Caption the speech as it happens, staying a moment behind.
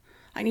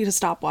I need to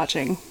stop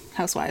watching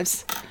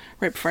Housewives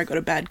right before I go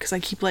to bed because I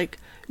keep, like,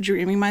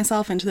 dreaming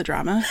myself into the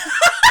drama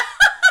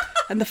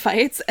and the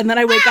fights. And then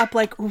I wake up,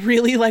 like,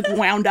 really, like,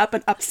 wound up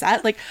and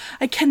upset. Like,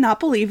 I cannot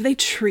believe they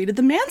treated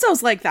the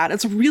Manzos like that.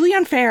 It's really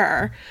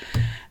unfair.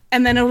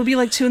 And then it'll be,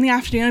 like, 2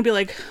 p.m. and I'll be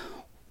like,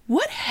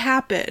 what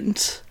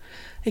happened?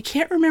 I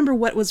can't remember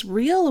what was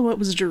real and what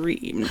was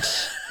dreamed.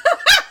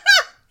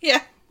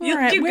 Yeah.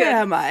 Where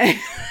am I?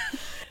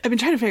 I've been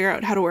trying to figure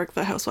out how to work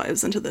the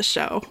Housewives into this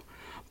show.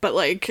 But,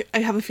 like, I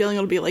have a feeling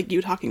it'll be like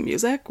you talking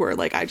music where,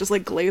 like, I just,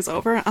 like, glaze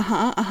over.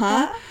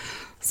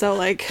 So,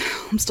 like,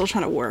 I'm still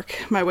trying to work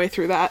my way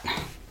through that.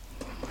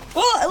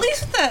 Well, at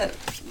least with the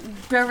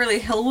Beverly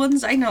Hill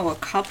ones, I know a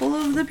couple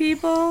of the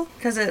people.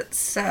 Because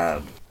it's,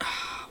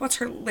 what's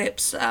her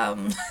lips?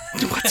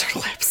 What's her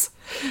lips?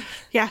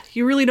 Yeah,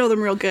 you really know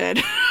them real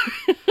good.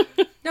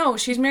 No,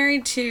 she's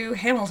married to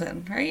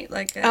Hamilton, right?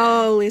 Like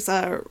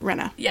Lisa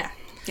Rinna. Yeah.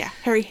 Yeah,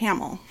 Harry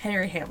Hamill.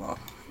 Harry Hamill.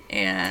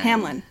 And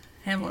Hamlin.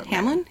 Hamlin.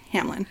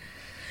 Hamlin.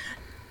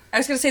 I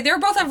was going to say, they were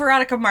both on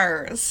Veronica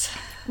Mars.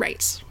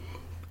 Right.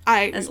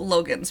 As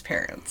Logan's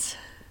parents.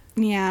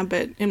 Yeah,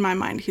 but in my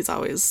mind, he's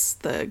always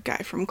the guy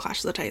from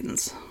Clash of the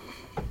Titans.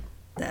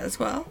 That as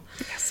well.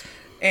 Yes.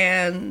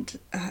 And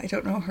I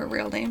don't know her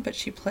real name, but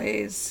she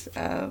plays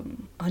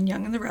on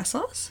Young and the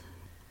Restless.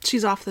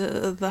 She's off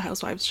the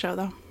Housewives show,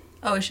 though.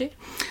 Oh, is she?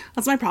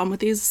 That's my problem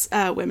with these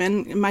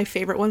women. My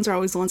favorite ones are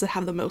always the ones that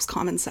have the most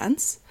common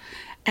sense.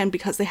 And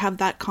because they have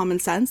that common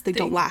sense, they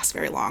don't last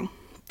very long.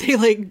 They,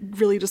 like,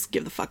 really just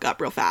give the fuck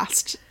up real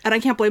fast. And I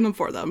can't blame them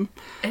for them.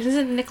 And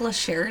isn't Nicola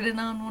Sheridan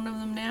on one of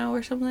them now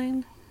or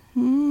something?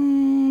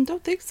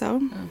 Don't think so.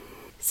 Oh.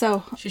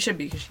 So. She should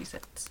be because she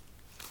sits.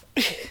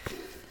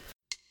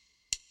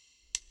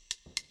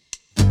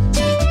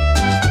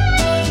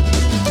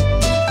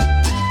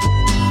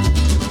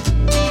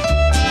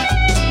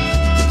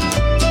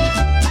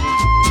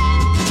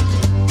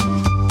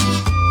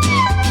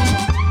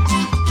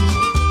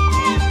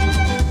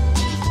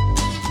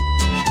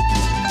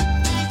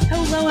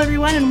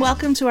 Everyone, and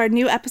welcome to our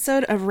new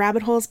episode of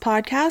Rabbit Holes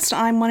Podcast.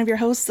 I'm one of your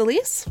hosts,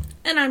 Elise.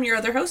 And I'm your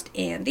other host,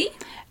 Andy.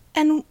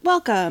 And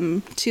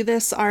welcome to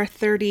this, our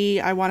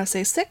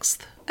 6th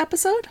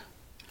episode?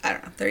 I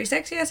don't know,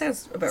 36? Yeah,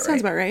 sounds about right.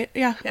 Sounds about right,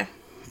 yeah. Yeah.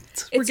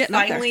 We're getting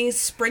finally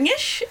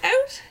springish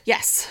out?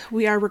 Yes,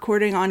 we are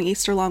recording on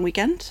Easter long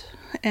weekend,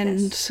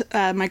 and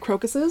my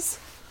crocuses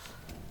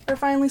are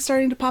finally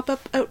starting to pop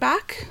up out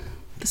back.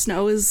 The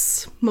snow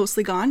is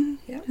mostly gone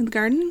in the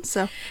garden,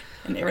 so...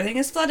 And everything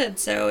is flooded,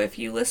 so if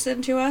you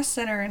listen to us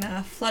and are in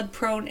a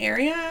flood-prone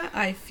area,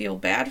 I feel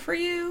bad for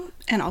you.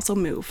 And also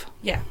move.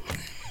 Yeah.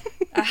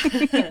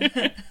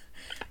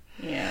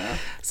 Yeah.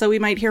 So we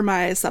might hear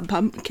my sub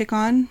pump kick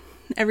on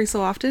every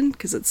so often,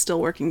 because it's still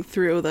working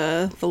through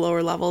the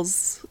lower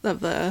levels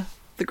of the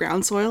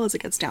ground soil as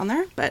it gets down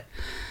there, but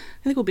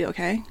I think we'll be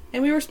okay.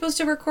 And we were supposed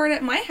to record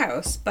at my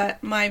house,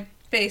 but my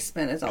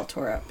basement is all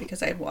tore up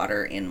because I had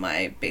water in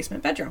my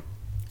basement bedroom.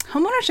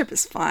 Homeownership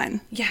is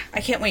fun. Yeah, I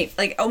can't wait.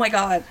 Like, oh my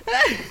god.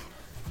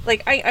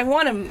 Like, I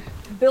want to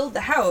build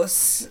the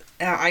house.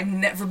 I've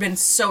never been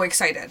so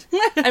excited.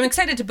 I'm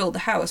excited to build the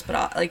house,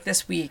 but like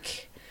this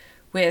week,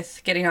 with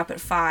getting up at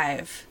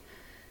 5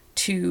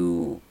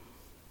 to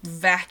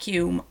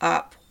vacuum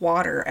up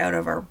water out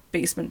of our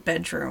basement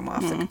bedroom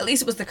off at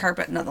least it was the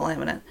carpet, not the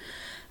laminate.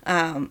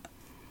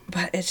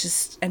 But it's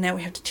just, and now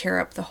we have to tear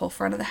up the whole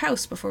front of the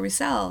house before we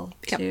sell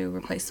to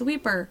replace the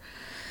weeper.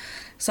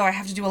 So I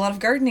have to do a lot of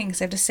gardening because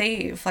I have to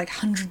save like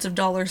hundreds of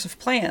dollars of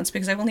plants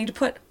because I will need to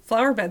put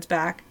flower beds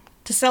back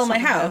to sell my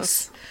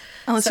house.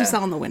 Unless you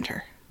sell in the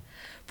winter.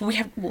 But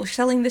we're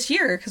selling this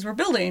year because we're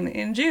building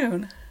in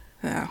June.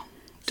 Oh,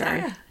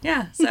 darn.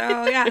 So So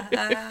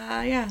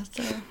I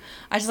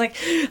was like,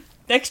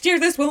 next year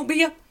this won't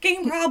be a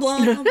fucking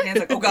problem. And I was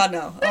like, oh god,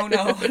 no. Oh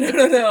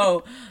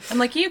no. I'm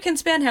like, you can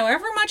spend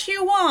however much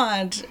you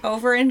want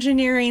over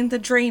engineering the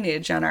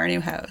drainage on our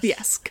new house.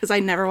 Yes, because I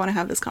never want to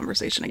have this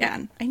conversation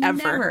again. I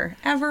never,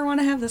 ever want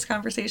to have this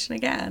conversation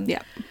again.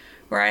 Yeah.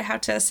 Where I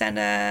have to send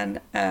an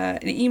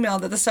email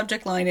that the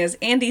subject line is,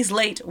 Andy's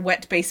late,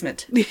 wet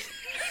basement.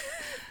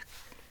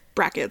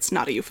 Brackets,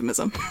 not a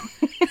euphemism.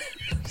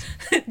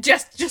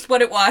 just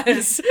what it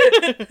was.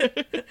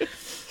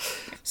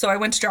 So I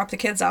went to drop the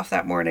kids off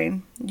that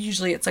morning.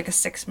 Usually it's like a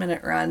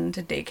 6-minute run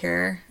to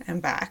daycare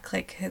and back.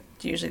 Like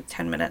usually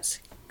 10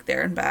 minutes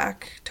there and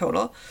back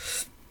total.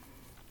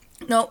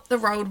 No, the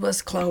road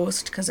was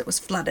closed because it was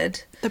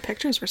flooded. The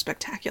pictures were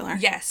spectacular.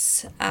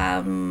 Yes.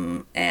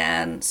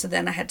 And so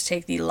then I had to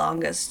take the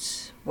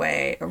longest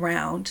way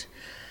around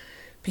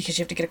because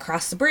you have to get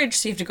across the bridge.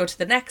 So you have to go to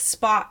the next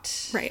spot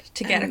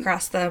to get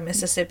across the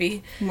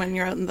Mississippi. When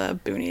you're out in the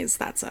boonies,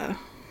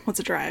 what's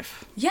a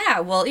drive? Yeah,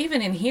 well,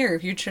 even in here,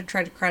 if you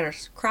try to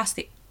cross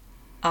the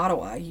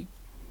Ottawa,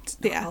 it's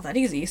not all that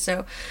easy.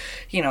 So,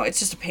 it's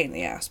just a pain in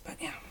the ass. But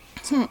yeah,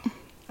 so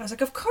I was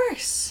like, of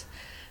course.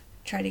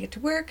 Try to get to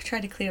work, try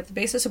to clean up the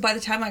basement. So by the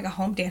time I got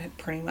home, Dan had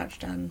pretty much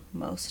done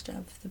most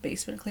of the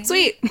basement cleaning.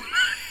 Sweet.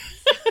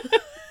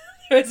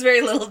 There was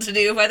very little to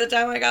do by the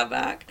time I got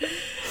back.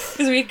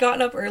 Because we had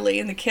gotten up early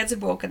and the kids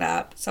had woken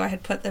up, so I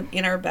had put them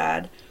in our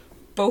bed.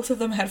 Both of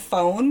them had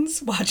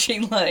phones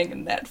watching like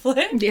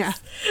Netflix. Yeah.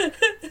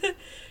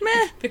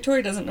 Meh.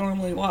 Victoria doesn't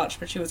normally watch,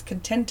 but she was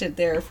contented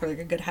there for like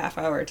a good half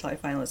hour until I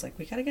finally was like,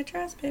 we gotta get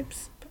dressed,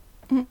 babes.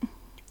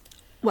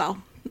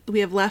 Well, we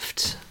have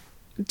left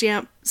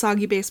damp,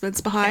 soggy basements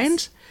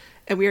behind,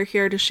 and we are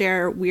here to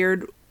share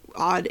weird,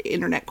 odd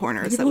internet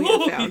corners that we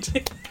have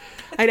found.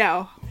 I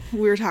know.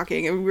 We were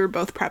talking and we were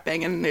both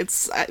prepping, and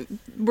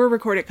we're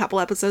recording a couple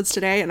episodes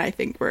today, and I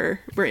think we're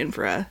in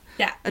for a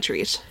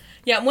treat.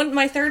 Yeah,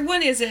 my third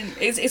one is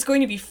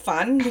going to be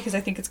fun because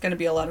I think it's going to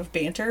be a lot of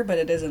banter, but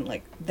it isn't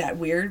like that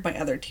weird. My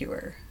other two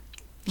are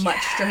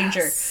much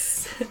stranger.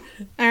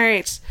 All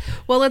right.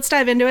 Well, let's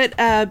dive into it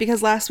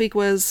because last week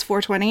was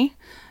 420,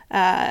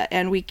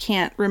 and we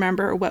can't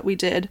remember what we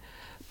did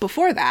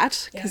before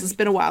that because it's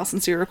been a while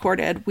since we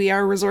recorded. We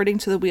are resorting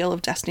to the Wheel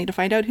of Destiny to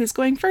find out who's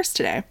going first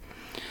today.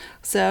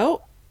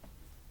 So,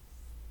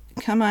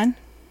 come on,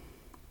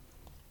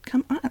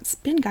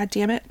 spin,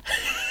 goddammit.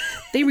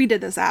 They redid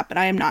this app, and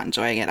I am not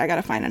enjoying it. I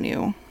gotta find a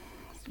new...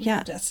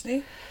 Yeah.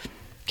 Destiny?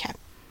 Okay.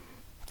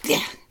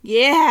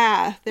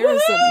 Yeah! There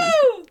was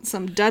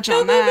some Dutch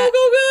on that.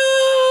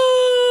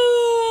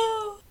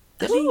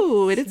 Go!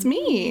 Ooh, it's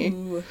me.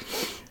 Ooh.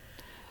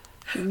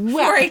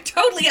 Well, For a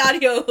totally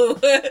audio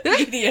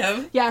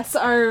medium. yes,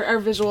 our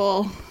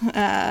visual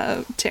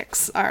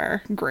tics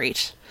are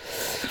great.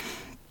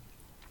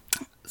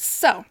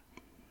 So,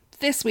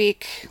 this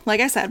week, like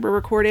I said, we're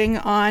recording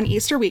on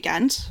Easter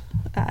weekend.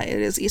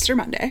 It is Easter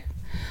Monday.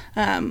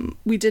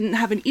 We didn't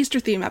have an Easter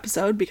theme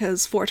episode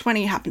because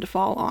 420 happened to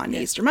fall on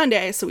Easter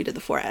Monday, so we did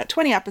the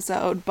 420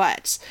 episode,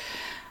 but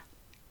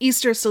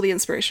Easter is still the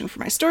inspiration for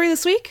my story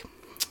this week.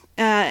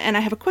 And I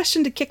have a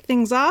question to kick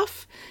things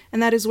off,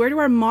 and that is, where do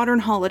our modern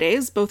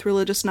holidays, both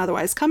religious and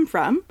otherwise, come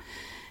from?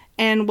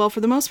 And, well,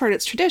 for the most part,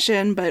 it's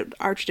tradition, but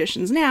our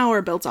traditions now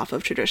are built off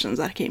of traditions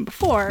that came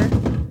before.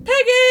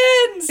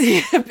 Pagans!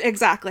 Yeah,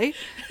 exactly.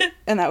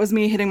 And that was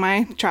me hitting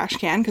my trash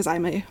can, because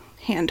I'm a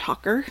hand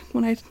talker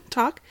when I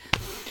talk.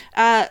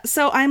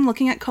 So I'm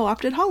looking at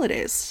co-opted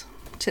holidays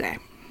today.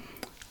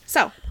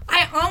 So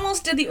I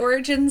almost did the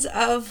origins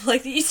of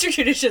like the Easter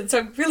tradition, so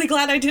I'm really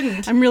glad I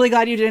didn't. I'm really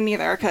glad you didn't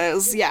either,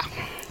 because yeah,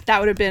 that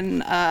would have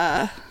been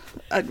a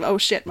oh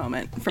shit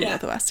moment from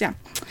both of us. Yeah.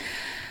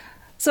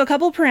 So a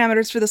couple of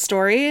parameters for the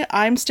story.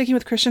 I'm sticking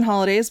with Christian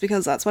holidays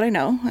because that's what I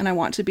know, and I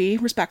want to be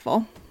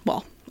respectful.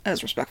 Well,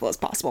 as respectful as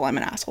possible. I'm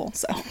an asshole,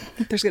 so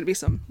there's going to be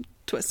some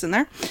twists in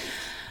there.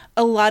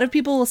 A lot of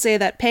people will say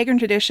that pagan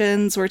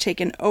traditions were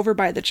taken over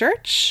by the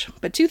church,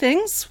 but two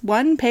things.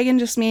 One, pagan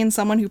just means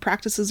someone who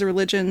practices a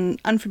religion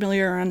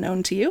unfamiliar or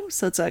unknown to you,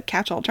 so it's a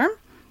catch-all term.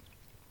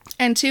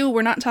 And two,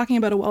 we're not talking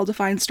about a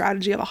well-defined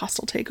strategy of a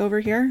hostile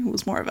takeover here. It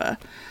was more of a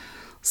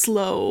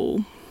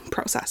slow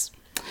process.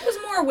 It was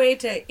more a way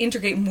to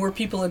integrate more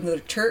people into the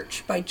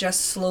church by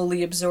just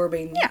slowly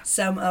absorbing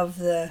some of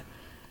the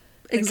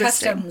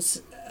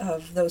customs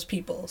of those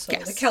people. So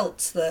the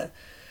Celts, a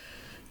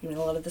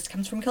lot of this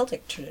comes from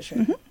Celtic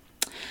tradition.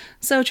 Mm-hmm.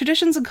 So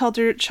traditions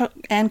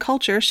and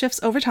culture shifts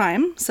over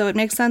time, so it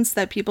makes sense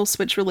that people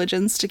switch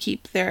religions to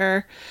keep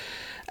their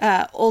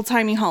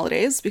old-timey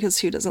holidays, because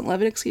who doesn't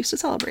love an excuse to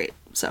celebrate?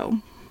 So,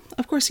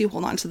 of course, you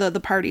hold on to the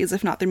parties,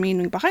 if not the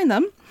meaning behind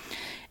them.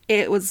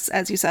 It was,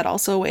 as you said,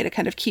 also a way to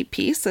kind of keep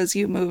peace as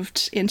you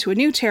moved into a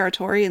new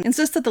territory and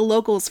insist that the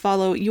locals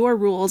follow your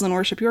rules and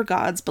worship your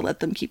gods, but let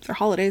them keep their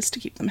holidays to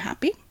keep them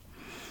happy.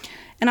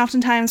 And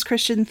oftentimes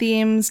Christian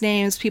themes,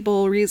 names,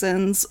 people,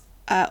 reasons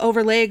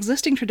overlay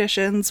existing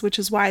traditions, which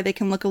is why they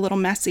can look a little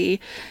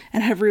messy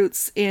and have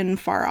roots in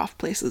far-off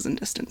places and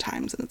distant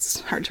times. And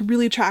it's hard to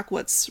really track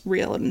what's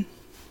real and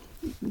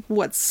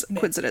what's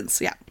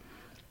coincidence. Yeah.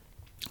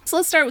 So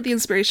let's start with the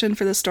inspiration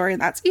for this story,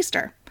 and that's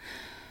Easter.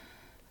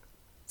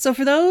 So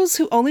for those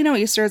who only know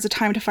Easter as a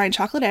time to find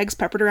chocolate eggs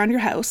peppered around your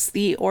house,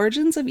 the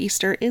origins of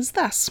Easter is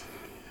thus.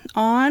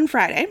 On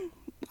Friday,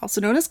 also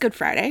known as Good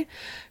Friday,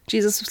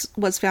 Jesus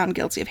was found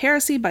guilty of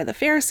heresy by the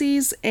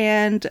Pharisees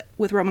and,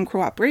 with Roman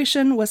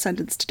cooperation, was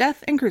sentenced to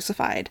death and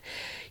crucified.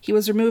 He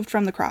was removed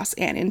from the cross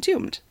and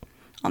entombed.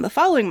 On the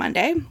following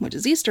Monday, which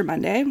is Easter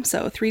Monday,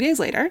 so 3 days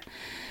later,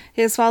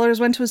 his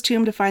followers went to his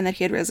tomb to find that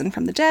he had risen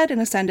from the dead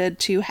and ascended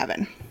to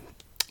heaven.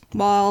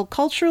 While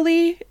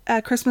culturally,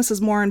 Christmas is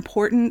more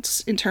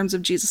important in terms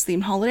of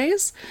Jesus-themed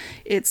holidays,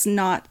 it's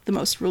not the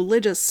most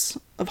religious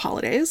of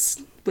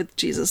holidays, with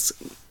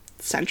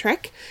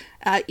Jesus-centric.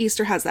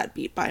 Easter has that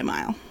beat by a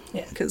mile.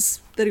 Yeah.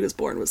 Because that he was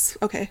born was,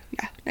 okay,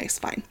 yeah, nice,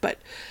 fine. But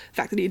the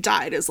fact that he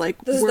died is like...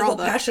 This is the whole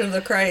Passion of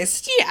the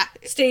Christ. Yeah.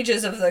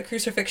 Stages of the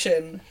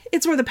crucifixion.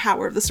 It's where the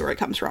power of the story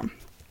comes from.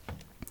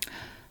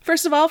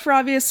 First of all, for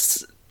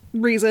obvious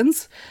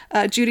reasons,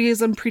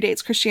 Judaism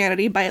predates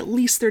Christianity by at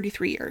least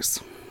 33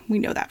 years. We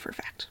know that for a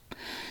fact.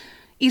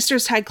 Easter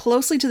is tied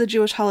closely to the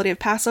Jewish holiday of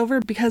Passover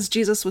because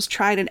Jesus was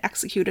tried and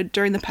executed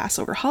during the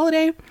Passover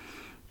holiday,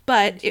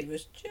 but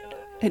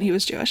and he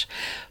was Jewish.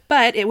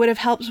 But it would have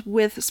helped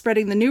with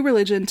spreading the new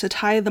religion to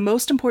tie the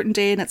most important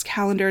day in its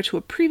calendar to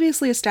a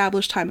previously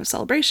established time of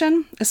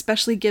celebration,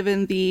 especially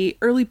given the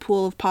early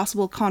pool of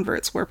possible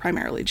converts were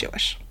primarily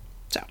Jewish.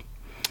 So,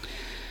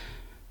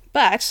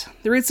 but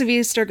the roots of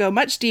Easter go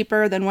much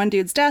deeper than one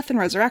dude's death and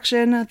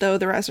resurrection, though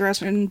the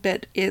resurrection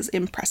bit is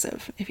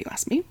impressive, if you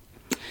ask me.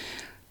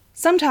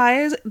 Some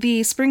ties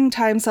the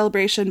springtime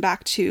celebration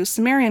back to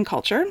Sumerian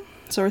culture,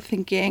 so we're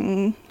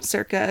thinking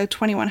circa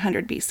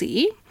 2100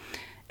 BCE,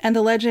 and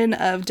the legend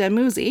of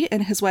Dumuzi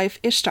and his wife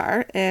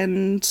Ishtar,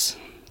 and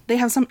they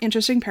have some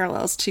interesting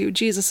parallels to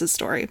Jesus'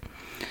 story.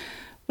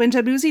 When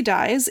Dumuzi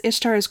dies,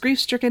 Ishtar is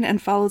grief-stricken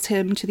and follows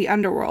him to the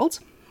underworld.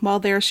 While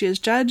there, she is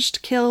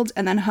judged, killed,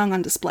 and then hung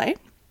on display.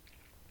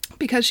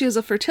 Because she is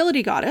a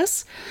fertility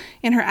goddess,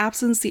 in her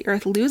absence, the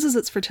earth loses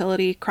its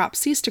fertility, crops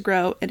cease to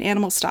grow, and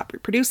animals stop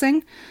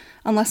reproducing.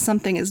 Unless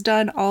something is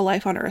done, all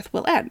life on earth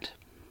will end.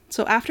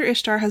 So after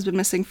Ishtar has been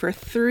missing for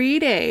 3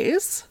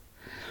 days,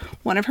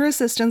 one of her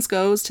assistants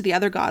goes to the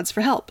other gods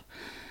for help.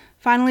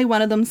 Finally,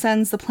 one of them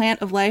sends the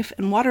plant of life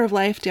and water of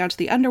life down to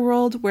the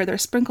underworld, where they're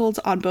sprinkled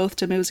on both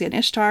Dumuzi and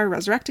Ishtar,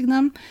 resurrecting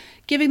them,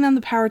 giving them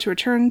the power to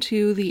return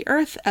to the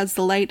earth as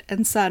the light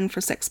and sun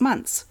for 6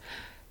 months.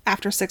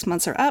 After 6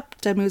 months are up,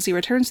 Dumuzi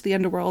returns to the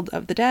underworld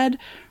of the dead,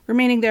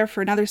 remaining there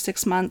for another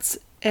 6 months,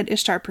 and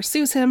Ishtar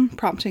pursues him,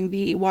 prompting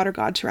the water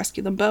god to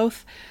rescue them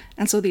both,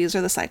 and so these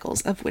are the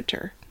cycles of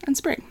winter and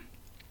spring.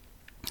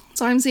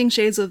 So I'm seeing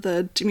shades of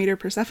the Demeter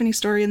Persephone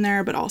story in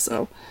there, but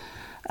also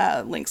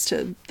links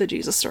to the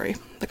Jesus story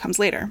that comes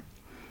later.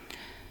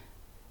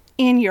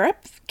 In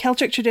Europe,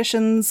 Celtic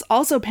traditions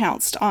also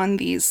pounced on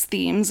these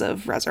themes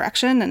of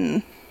resurrection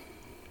and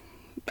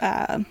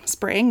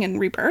spring and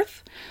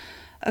rebirth.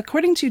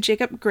 According to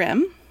Jacob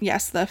Grimm,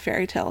 yes, the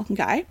fairy tale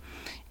guy,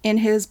 in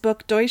his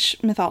book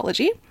Deutsche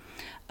Mythology,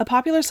 a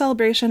popular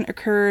celebration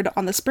occurred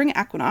on the spring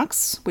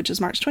equinox, which is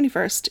March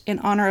 21st, in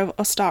honor of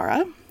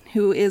Ostara,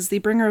 who is the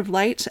bringer of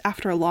light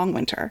after a long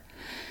winter.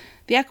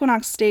 The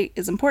equinox date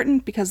is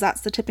important because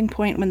that's the tipping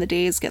point when the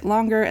days get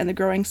longer and the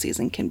growing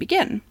season can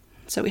begin.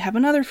 So we have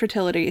another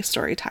fertility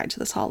story tied to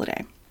this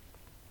holiday.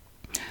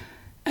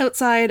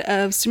 Outside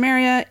of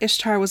Sumeria,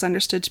 Ishtar was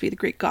understood to be the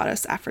Greek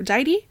goddess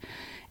Aphrodite,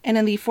 and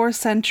in the 4th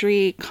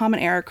century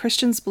Common Era,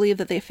 Christians believe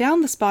that they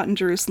found the spot in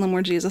Jerusalem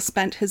where Jesus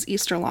spent his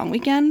Easter long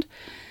weekend,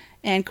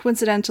 and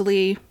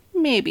coincidentally,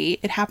 maybe,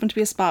 it happened to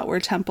be a spot where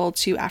a temple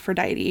to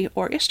Aphrodite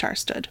or Ishtar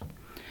stood.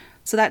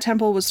 So that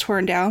temple was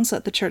torn down so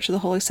that the Church of the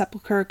Holy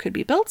Sepulchre could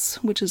be built,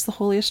 which is the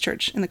holiest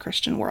church in the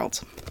Christian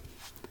world.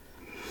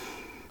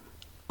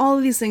 All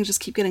of these things just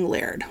keep getting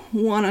layered,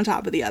 one on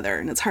top of the other,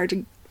 and it's hard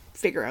to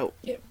figure out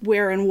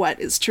where and what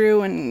is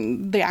true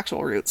and the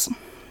actual roots.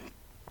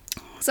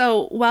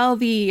 So while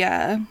the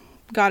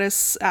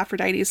goddess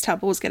Aphrodite's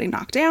temple was getting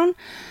knocked down,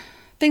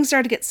 things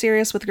started to get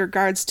serious with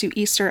regards to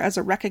Easter as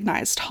a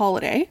recognized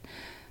holiday.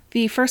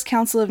 The First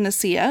Council of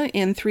Nicaea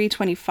in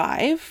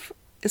 325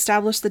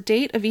 established the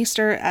date of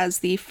Easter as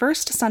the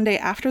first Sunday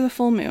after the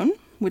full moon,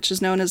 which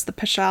is known as the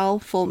Paschal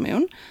full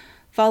moon,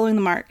 following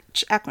the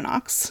March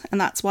equinox,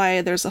 and that's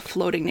why there's a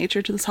floating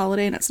nature to this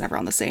holiday and it's never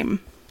on the same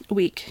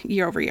week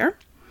year over year.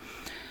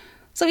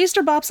 So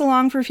Easter bops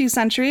along for a few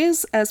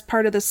centuries as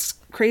part of this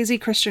crazy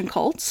Christian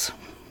cult,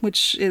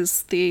 which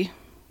is the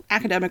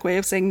academic way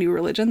of saying new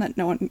religion that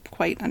no one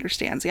quite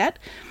understands yet.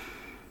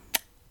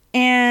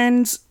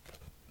 And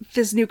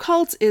this new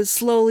cult is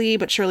slowly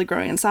but surely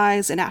growing in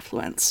size and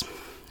affluence.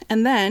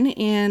 And then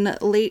in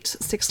late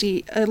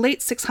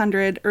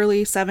 600,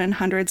 early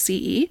 700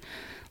 CE,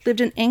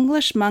 lived an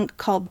English monk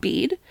called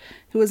Bede,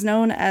 who was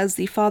known as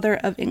the father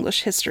of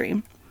English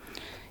history.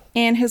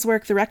 In his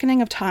work, The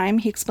Reckoning of Time,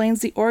 he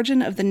explains the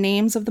origin of the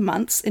names of the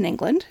months in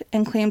England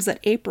and claims that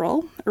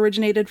April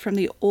originated from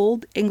the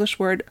Old English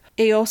word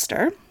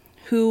Eostre,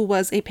 who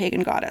was a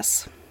pagan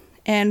goddess.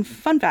 And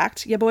fun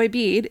fact, ya boy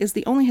Bede is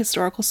the only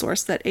historical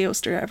source that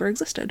Eostre ever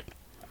existed.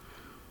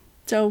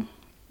 So,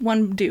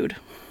 one dude.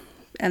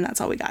 And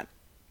that's all we got.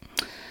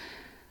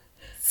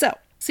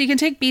 So you can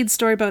take Bede's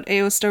story about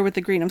Eostre with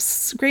a grain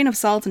of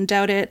salt and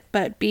doubt it,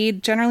 but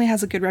Bede generally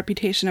has a good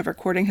reputation of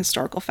recording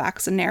historical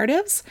facts and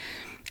narratives,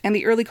 and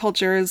the early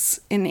cultures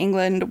in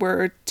England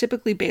were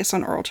typically based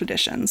on oral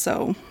tradition,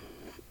 so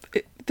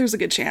there's a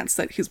good chance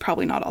that he's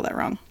probably not all that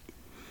wrong.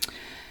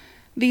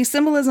 The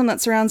symbolism that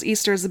surrounds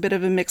Easter is a bit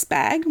of a mixed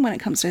bag when it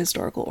comes to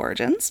historical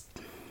origins.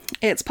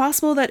 It's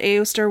possible that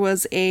Eostre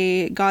was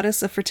a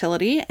goddess of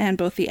fertility, and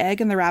both the egg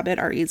and the rabbit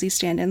are easy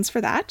stand-ins for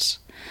that.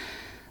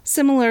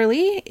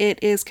 Similarly, it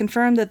is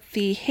confirmed that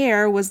the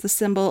hare was the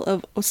symbol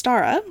of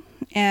Ostara,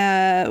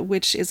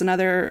 which is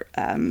another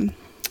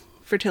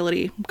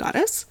fertility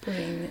goddess.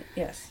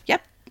 Yes.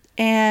 Yep.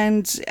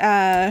 And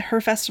her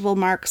festival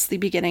marks the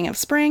beginning of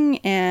spring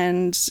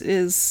and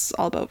is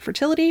all about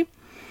fertility.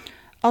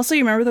 Also,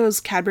 you remember those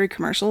Cadbury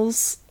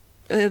commercials?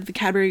 The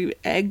Cadbury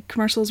egg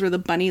commercials where the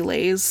bunny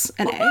lays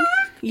an egg?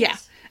 Yeah.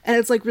 And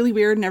it's like really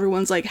weird and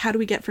everyone's like, how do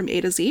we get from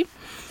A to Z?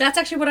 That's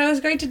actually what I was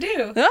going to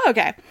do. Oh,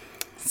 okay.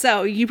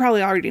 So you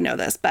probably already know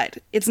this, but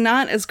it's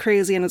not as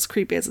crazy and as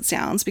creepy as it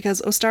sounds,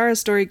 because Ostara's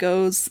story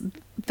goes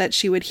that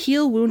she would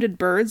heal wounded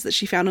birds that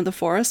she found in the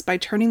forest by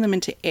turning them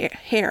into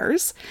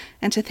hares,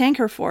 and to thank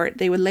her for it,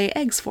 they would lay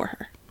eggs for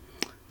her.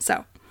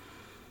 So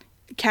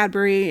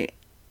Cadbury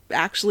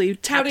actually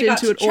tapped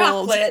into an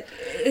chocolate.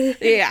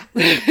 Yeah.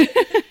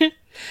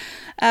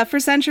 For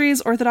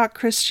centuries, Orthodox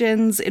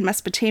Christians in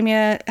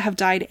Mesopotamia have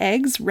dyed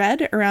eggs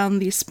red around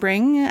the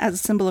spring as a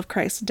symbol of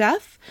Christ's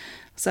death.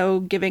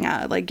 So giving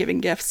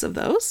gifts of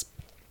those.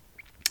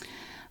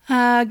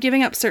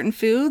 Giving up certain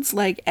foods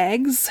like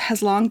eggs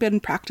has long been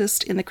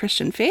practiced in the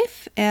Christian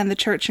faith, and the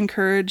church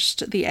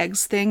encouraged the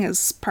eggs thing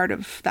as part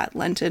of that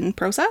Lenten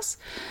process.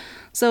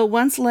 So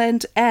once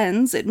Lent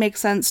ends, it makes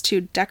sense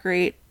to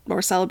decorate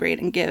or celebrate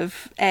and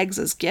give eggs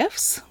as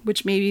gifts,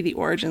 which may be the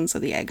origins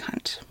of the egg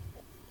hunt.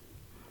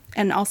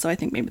 And also, I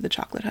think maybe the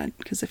chocolate hunt,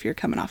 because if you're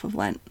coming off of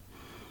Lent,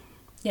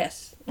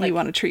 yes, you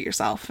want to treat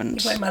yourself.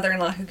 And my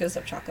mother-in-law who gives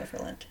up chocolate for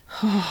Lent.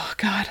 Oh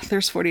God,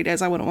 there's 40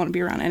 days I wouldn't want to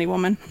be around any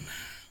woman.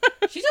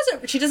 She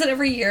does it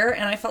every year,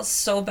 and I felt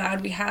so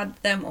bad. We had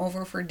them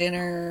over for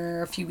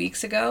dinner a few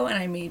weeks ago, and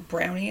I made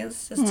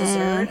brownies as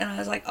dessert, and I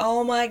was like,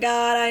 oh my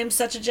God, I am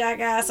such a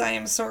jackass. I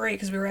am sorry,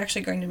 because we were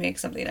actually going to make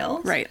something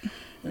else. Right.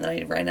 And then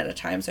I ran out of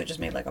time, so I just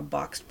made like a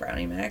boxed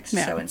brownie mix.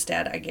 Yeah. So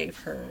instead I gave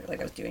her, like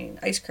I was doing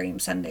ice cream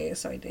sundaes,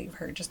 so I gave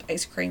her just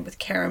ice cream with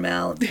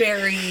caramel and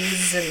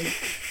berries, and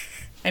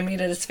I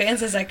made it as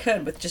fancy as I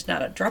could with just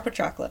not a drop of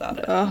chocolate on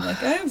it. I'm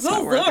like, I'm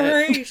so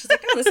sorry. She's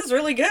like, oh, this is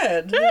really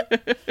good.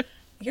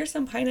 Here's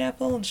some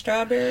pineapple and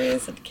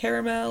strawberries and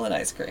caramel and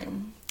ice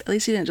cream. At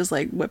least you didn't just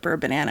like whip her a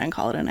banana and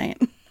call it a night.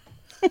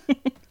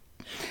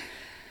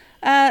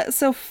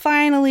 So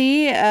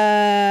finally,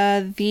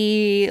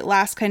 the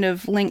last kind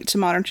of link to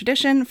modern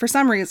tradition, for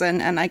some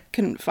reason, and I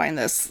couldn't find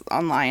this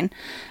online,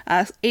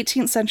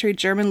 18th century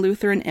German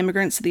Lutheran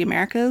immigrants to the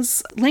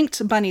Americas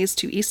linked bunnies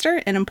to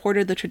Easter and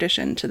imported the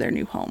tradition to their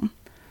new home.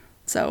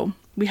 So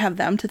we have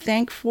them to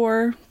thank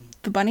for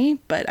the bunny,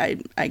 but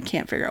I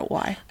can't figure out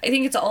why. I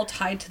think it's all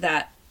tied to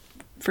that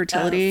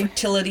fertility,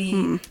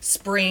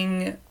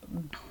 spring,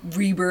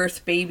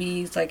 rebirth,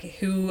 babies. Like,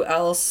 who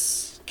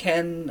else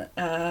can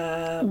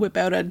whip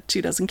out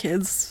 24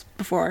 kids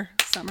before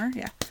summer?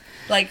 Yeah,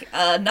 like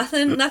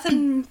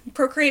nothing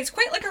procreates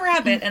quite like a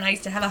rabbit, and I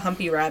used to have a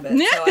humpy rabbit,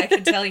 so I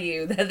can tell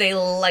you that they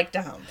like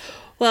to hump.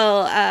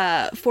 Well,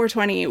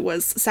 420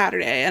 was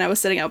Saturday, and I was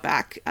sitting out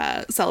back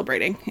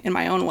celebrating in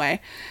my own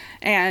way,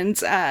 and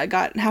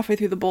got halfway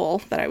through the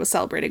bowl that I was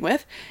celebrating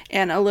with,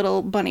 and a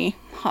little bunny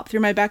hopped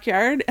through my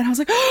backyard, and I was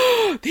like,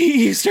 oh, the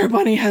Easter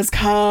bunny has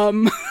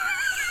come.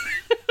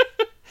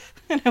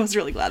 And I was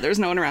really glad there was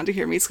no one around to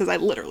hear me, because I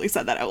literally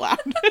said that out loud.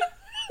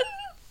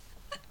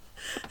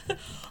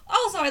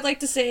 Also, I'd like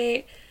to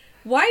say,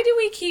 why do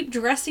we keep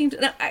dressing?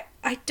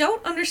 I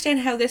don't understand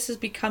how this has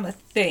become a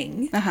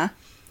thing.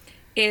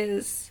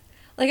 Is,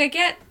 like, I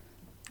get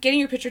getting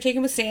your picture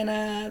taken with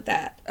Santa,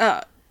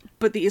 that...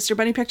 but the Easter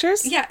bunny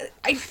pictures? Yeah,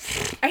 I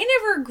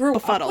never grew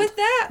up with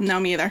that.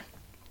 No, me either.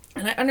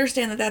 And I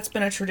understand that that's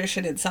been a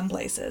tradition in some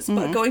places,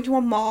 but going to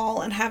a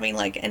mall and having,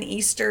 like, an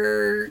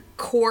Easter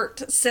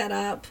court set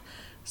up,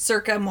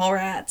 circa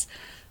Mallrats,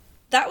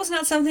 that was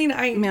not something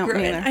I grew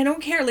in. I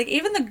don't care. Like,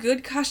 even the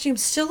good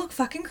costumes still look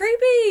fucking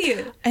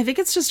creepy. I think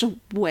it's just a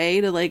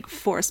way to, like,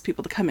 force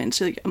people to come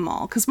into, like, a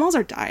mall. Because malls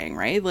are dying,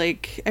 right?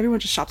 Like, everyone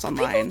just shops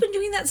online. People have been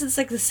doing that since,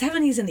 like, the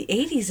 70s and the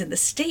 80s in the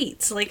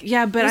States. Like,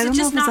 yeah, but I don't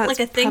know if not, that's like,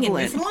 a thing in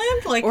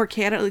Newfoundland? Like, or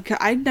Canada. Like,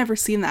 I'd never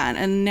seen that.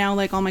 And now,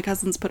 like, all my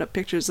cousins put up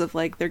pictures of,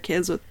 like, their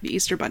kids with the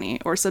Easter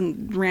bunny. Or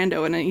some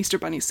rando in an Easter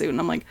bunny suit. And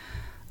I'm like,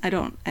 I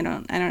don't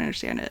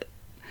understand it.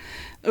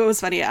 It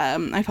was funny.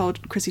 I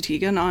followed Chrissy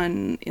Teigen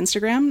on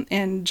Instagram,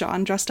 and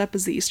John dressed up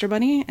as the Easter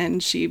bunny,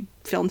 and she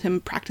filmed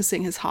him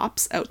practicing his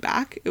hops out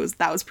back.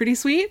 That was pretty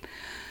sweet.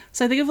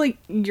 So I think if, like,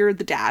 you're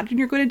the dad and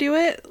you're going to do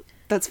it,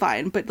 that's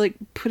fine. But, like,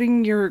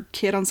 putting your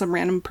kid on some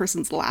random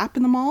person's lap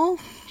in the mall,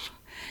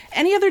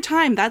 any other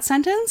time that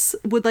sentence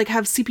would, like,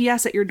 have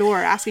CPS at your door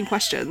asking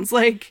questions.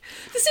 Like,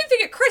 the same thing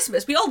at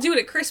Christmas. We all do it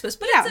at Christmas,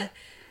 but yeah,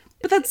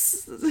 but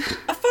that's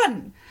a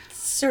fun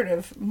sort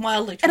of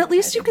mildly, and at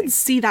least you could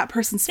see that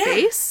person's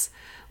face.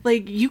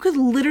 Like, you could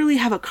literally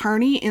have a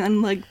carny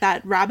in, like,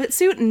 that rabbit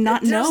suit and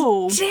not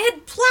know.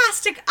 Dead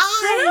plastic eyes.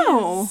 I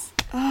know.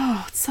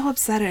 Oh, it's so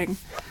upsetting.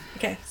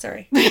 Okay,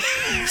 sorry.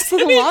 So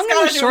the long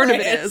and the short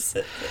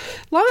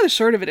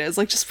of it is,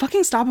 like, just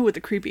fucking stop it with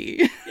the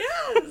creepy.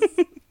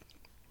 Yes.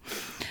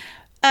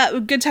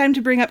 Good time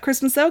to bring up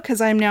Christmas, though,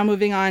 because I'm now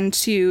moving on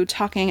to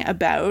talking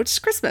about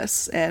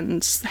Christmas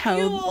and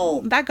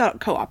how that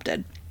got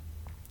co-opted.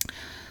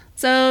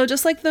 So,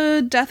 just like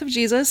the death of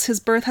Jesus, his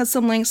birth has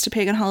some links to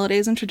pagan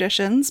holidays and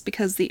traditions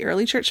because the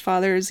early church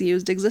fathers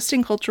used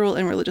existing cultural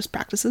and religious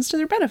practices to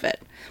their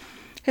benefit.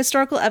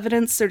 Historical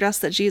evidence suggests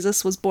that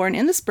Jesus was born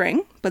in the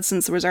spring, but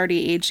since there was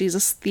already a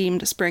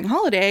Jesus-themed spring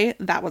holiday,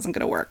 that wasn't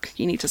going to work.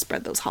 You need to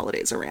spread those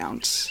holidays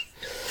around.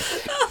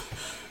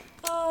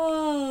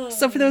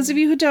 So for those of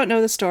you who don't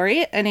know the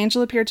story, an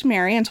angel appeared to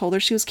Mary and told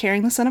her she was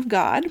carrying the Son of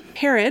God.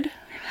 Herod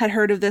had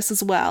heard of this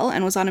as well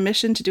and was on a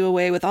mission to do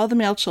away with all the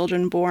male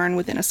children born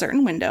within a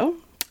certain window.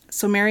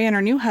 So Mary and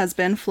her new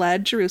husband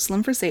fled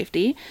Jerusalem for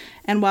safety,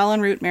 and while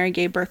en route, Mary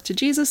gave birth to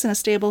Jesus in a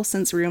stable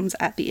since rooms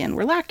at the inn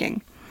were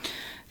lacking.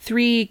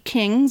 3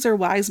 kings or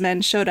wise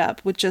men showed up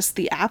with just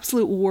the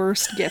absolute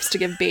worst gifts to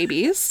give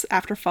babies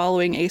after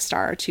following a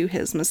star to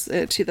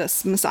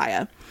this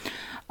Messiah.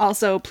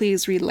 Also,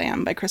 please read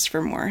Lamb by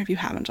Christopher Moore if you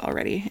haven't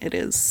already. It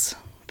is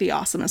the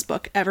awesomest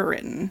book ever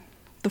written.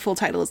 The full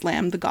title is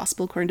Lamb, the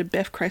Gospel According to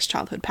Biff, Christ's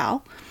Childhood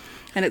Pal.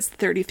 And it's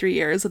 33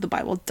 years that the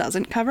Bible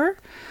doesn't cover.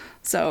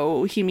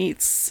 So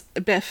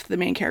Biff, the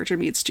main character,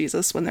 meets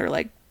Jesus when they're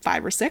like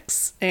 5 or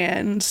 6,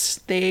 and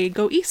they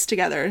go east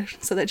together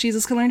so that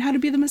Jesus can learn how to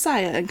be the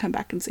Messiah and come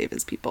back and save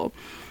his people.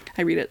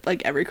 I read it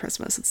like every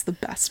Christmas. It's the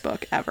best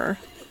book ever.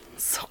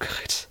 So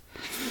good.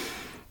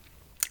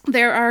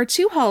 There are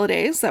 2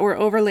 holidays that were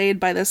overlaid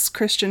by this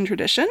Christian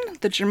tradition,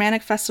 the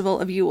Germanic festival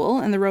of Yule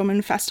and the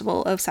Roman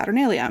festival of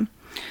Saturnalia.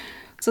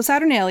 So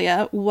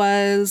Saturnalia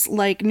was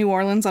like New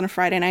Orleans on a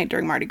Friday night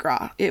during Mardi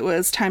Gras. It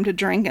was time to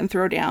drink and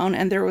throw down,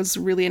 and there was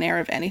really an air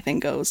of anything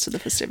goes to the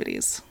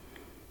festivities.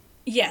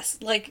 Yes,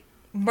 like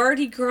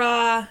Mardi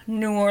Gras,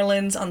 New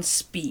Orleans on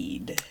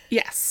speed.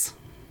 Yes.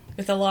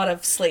 With a lot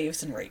of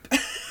slaves and rape.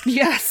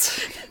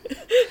 Yes.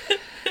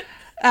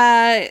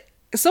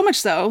 So much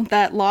so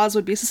that laws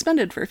would be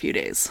suspended for a few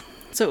days.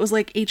 So it was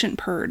like ancient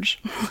purge.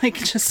 Like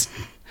just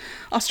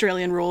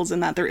Australian rules in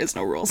that there is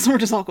no rules. We're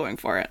just all going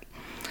for it.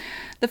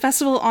 The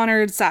festival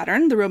honored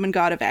Saturn, the Roman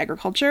god of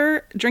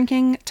agriculture,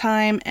 drinking,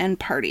 time, and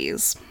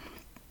parties.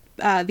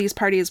 These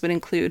parties would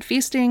include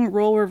feasting,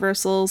 role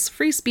reversals,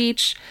 free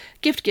speech,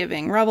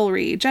 gift-giving,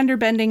 revelry,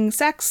 gender-bending,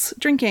 sex,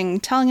 drinking,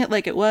 telling it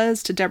like it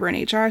was to Deborah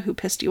and HR who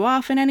pissed you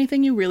off, and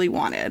anything you really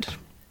wanted.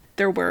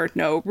 There were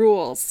no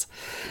rules.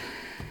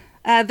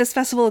 This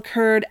festival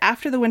occurred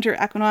after the winter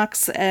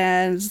equinox,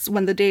 as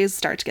when the days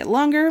start to get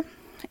longer,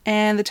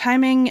 and the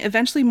timing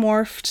eventually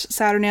morphed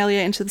Saturnalia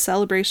into the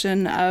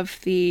celebration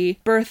of the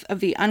birth of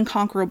the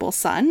unconquerable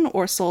sun,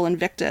 or Sol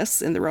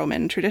Invictus in the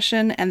Roman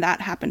tradition, and that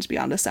happened to be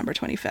on December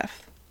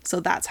 25th. So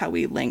that's how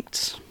we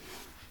linked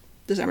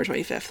December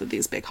 25th with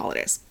these big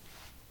holidays.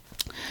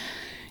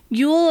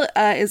 Yule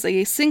is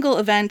a single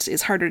event,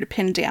 is harder to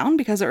pin down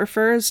because it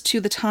refers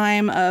to the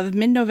time of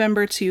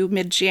mid-November to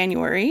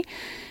mid-January,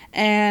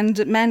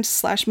 and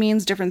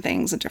means different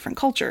things in different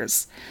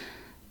cultures.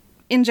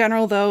 In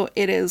general, though,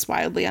 it is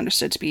widely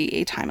understood to be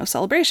a time of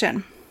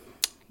celebration.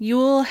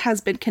 Yule has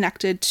been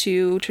connected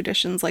to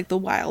traditions like the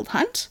Wild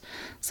Hunt.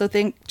 So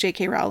think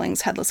J.K.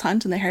 Rowling's Headless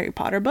Hunt in the Harry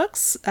Potter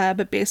books.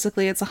 But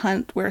basically it's a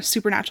hunt where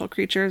supernatural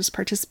creatures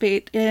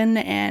participate in,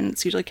 and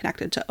it's usually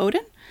connected to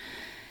Odin.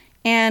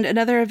 And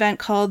another event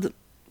called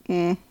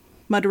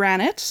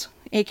Mudranit,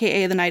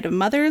 aka the Night of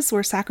Mothers,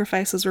 where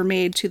sacrifices were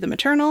made to the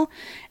maternal,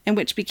 and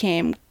which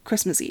became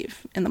Christmas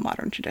Eve in the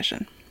modern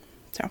tradition.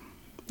 So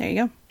there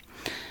you go.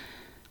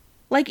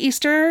 Like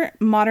Easter,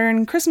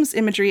 modern Christmas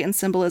imagery and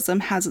symbolism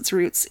has its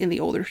roots in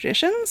the older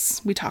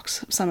traditions. We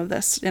talked some of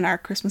this in our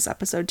Christmas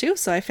episode too,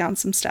 so I found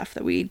some stuff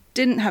that we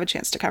didn't have a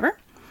chance to cover.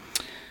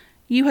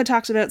 You had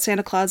talked about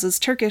Santa Claus's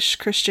Turkish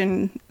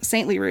Christian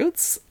saintly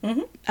roots,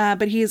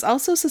 but he is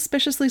also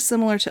suspiciously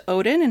similar to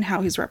Odin in how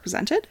he's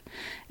represented,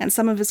 and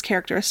some of his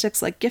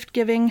characteristics like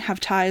gift-giving have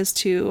ties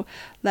to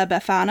La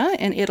Befana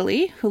in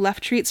Italy, who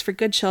left treats for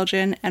good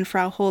children, and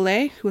Frau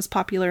Holle, who was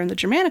popular in the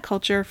Germanic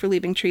culture for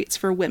leaving treats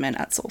for women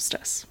at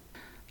solstice.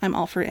 I'm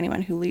all for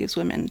anyone who leaves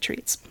women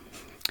treats.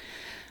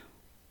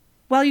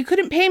 While you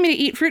couldn't pay me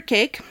to eat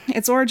fruitcake,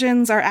 its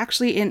origins are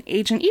actually in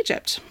ancient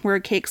Egypt, where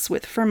cakes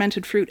with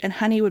fermented fruit and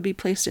honey would be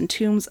placed in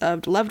tombs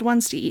of loved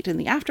ones to eat in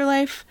the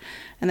afterlife,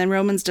 and then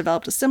Romans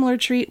developed a similar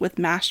treat with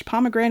mashed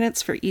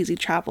pomegranates for easy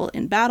travel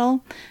in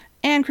battle,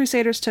 and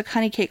Crusaders took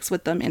honey cakes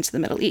with them into the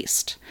Middle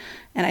East.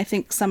 And I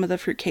think some of the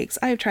fruitcakes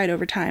I have tried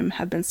over time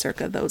have been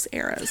circa those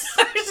eras.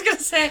 I was just going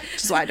to say.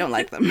 Which is why I don't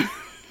like them. I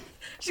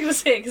was going to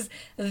say, because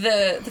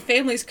the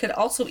families could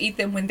also eat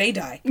them when they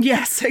die.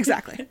 Yes,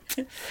 exactly.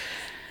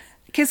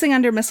 Kissing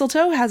under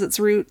mistletoe has its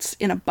roots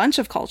in a bunch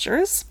of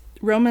cultures.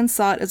 Romans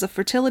saw it as a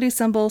fertility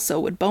symbol, so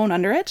would bone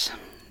under it.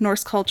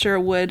 Norse culture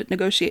would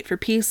negotiate for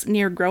peace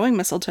near growing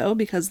mistletoe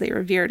because they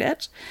revered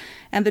it.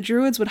 And the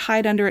Druids would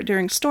hide under it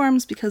during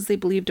storms because they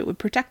believed it would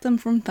protect them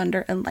from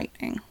thunder and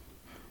lightning.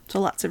 So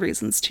lots of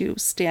reasons to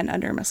stand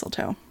under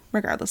mistletoe,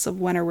 regardless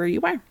of when or where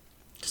you are.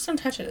 Just don't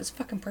touch it. It's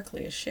fucking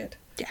prickly as shit.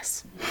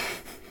 Yes.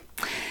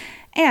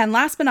 And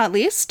last but not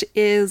least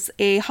is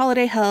a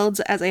holiday held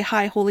as a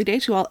high holy day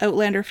to all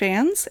Outlander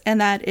fans, and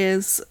that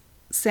is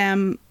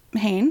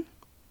Samhain.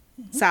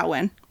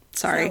 Samhain.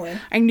 Sorry.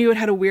 Samhain. I knew it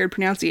had a weird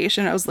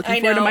pronunciation. I was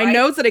looking for it in my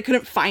notes and I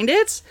couldn't find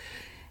it.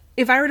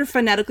 If I were to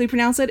phonetically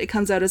pronounce it, it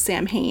comes out as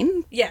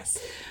Samhain. Yes.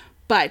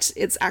 But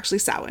it's actually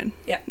Samhain.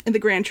 Yeah. In the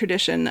grand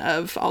tradition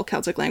of all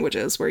Celtic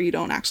languages, where you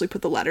don't actually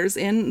put the letters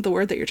in the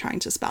word that you're trying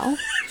to spell.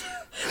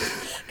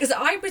 Because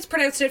I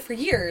mispronounced it for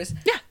years.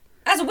 Yeah.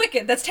 As a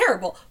Wiccan, that's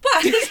terrible.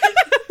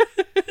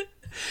 But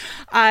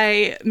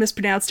I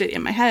mispronounced it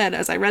in my head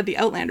as I read the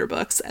Outlander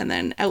books, and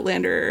then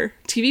Outlander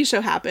TV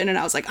show happened, and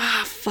I was like,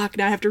 fuck,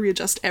 now I have to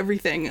readjust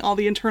everything, all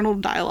the internal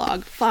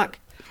dialogue. Fuck.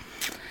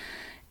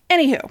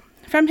 Anywho,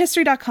 from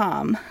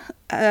History.com,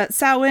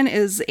 Samhain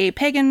is a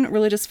pagan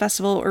religious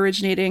festival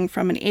originating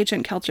from an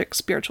ancient Celtic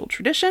spiritual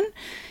tradition.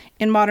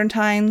 In modern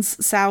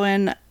times,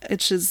 Samhain,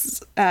 which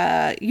is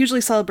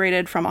usually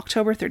celebrated from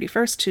October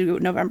 31st to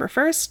November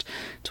 1st,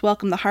 to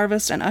welcome the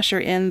harvest and usher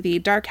in the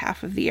dark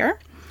half of the year.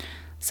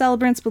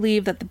 Celebrants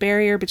believe that the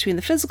barrier between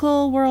the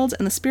physical world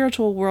and the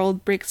spiritual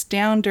world breaks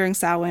down during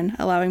Samhain,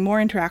 allowing more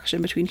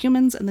interaction between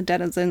humans and the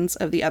denizens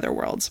of the other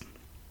worlds.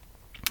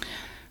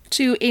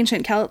 To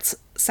ancient Celts,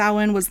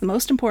 Samhain was the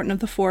most important of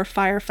the 4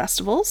 fire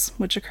festivals,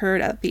 which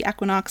occurred at the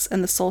equinox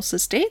and the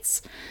solstice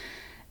dates.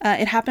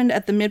 It happened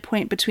at the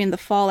midpoint between the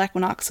fall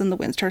equinox and the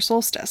winter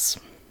solstice.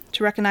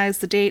 To recognize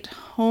the date,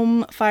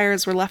 home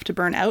fires were left to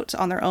burn out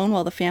on their own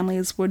while the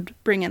families would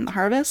bring in the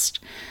harvest.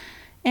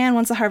 And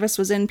once the harvest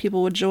was in,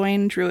 people would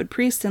join Druid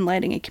priests in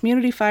lighting a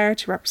community fire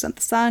to represent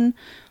the sun,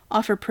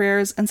 offer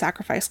prayers, and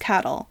sacrifice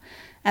cattle.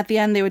 At the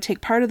end, they would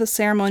take part of the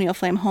ceremonial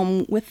flame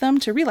home with them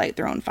to relight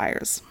their own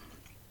fires.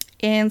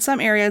 In some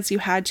areas, you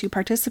had to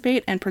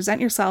participate and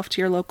present yourself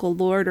to your local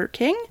lord or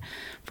king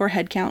for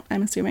head count,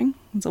 I'm assuming.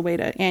 It's a way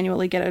to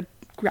annually get a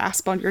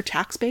grasp on your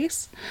tax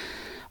base.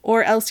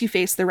 Or else you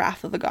face the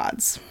wrath of the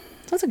gods.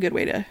 So that's a good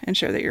way to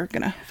ensure that you're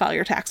going to file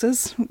your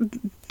taxes,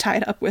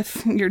 tied up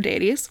with your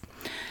deities.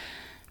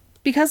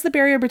 Because the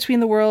barrier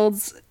between the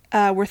worlds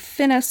were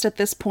thinnest at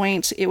this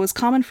point, it was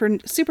common for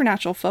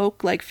supernatural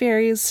folk, like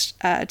fairies,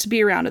 to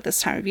be around at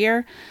this time of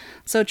year.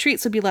 So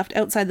treats would be left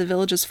outside the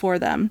villages for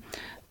them.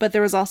 But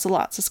there was also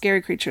lots of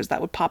scary creatures that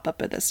would pop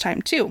up at this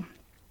time too.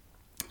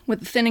 With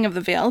the thinning of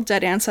the veil,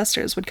 dead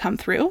ancestors would come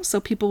through,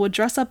 so people would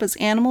dress up as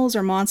animals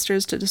or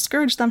monsters to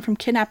discourage them from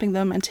kidnapping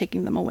them and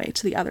taking them away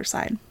to the other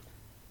side.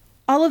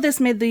 All of this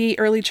made the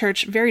early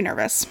church very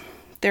nervous.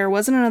 There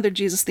wasn't another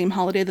Jesus-themed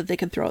holiday that they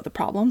could throw at the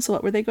problem, so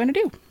what were they going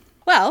to do?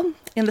 Well,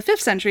 in the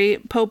 5th century,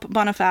 Pope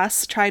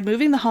Boniface tried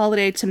moving the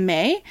holiday to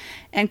May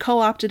and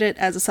co-opted it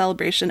as a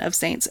celebration of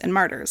saints and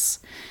martyrs.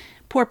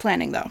 Poor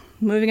planning, though.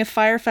 Moving a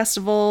fire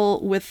festival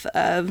with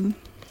a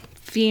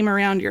theme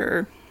around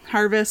your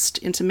harvest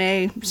into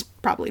May was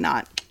probably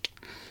not.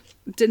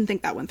 Didn't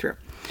think that went through.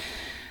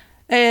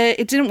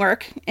 It didn't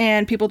work,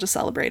 and people just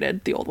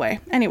celebrated the old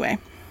way. Anyway,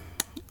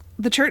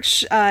 the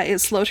church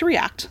is slow to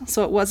react,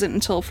 so it wasn't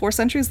until 4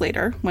 centuries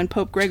later when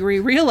Pope Gregory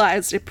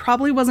realized it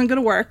probably wasn't going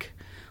to work.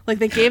 Like,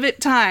 they gave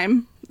it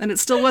time, and it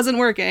still wasn't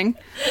working.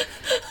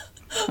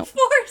 4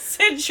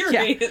 centuries?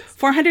 Yeah,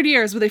 400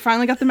 years, but they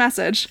finally got the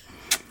message.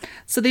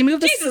 So they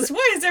moved... Jesus,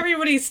 why is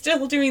everybody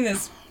still doing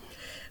this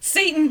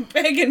Satan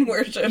pagan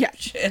worship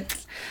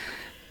shit?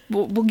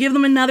 We'll give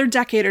them another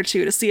decade or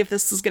 2 to see if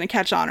this is going to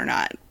catch on or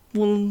not.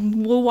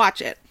 We'll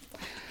watch it.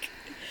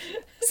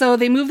 So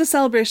they moved the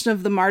celebration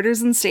of the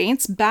martyrs and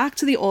saints back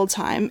to the old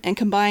time and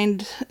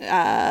combined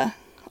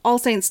All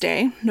Saints'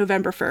 Day,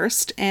 November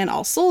 1st, and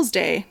All Souls'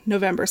 Day,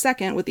 November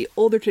 2nd, with the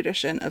older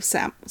tradition of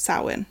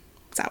Samhain.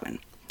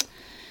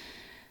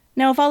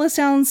 Now, if all this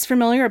sounds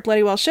familiar, it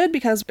bloody well should,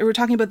 because we're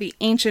talking about the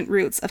ancient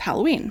roots of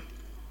Halloween.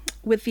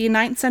 With the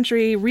 9th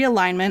century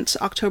realignment,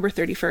 October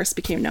 31st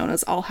became known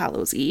as All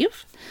Hallows'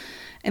 Eve.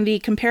 And the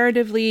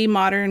comparatively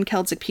modern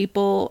Celtic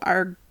people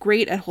are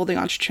great at holding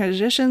on to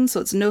traditions,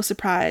 so it's no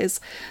surprise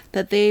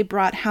that they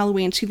brought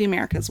Halloween to the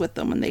Americas with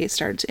them when they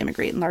started to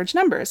immigrate in large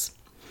numbers.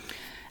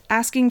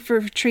 Asking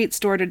for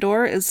treats door to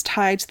door is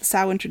tied to the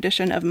Samhain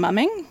tradition of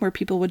mumming, where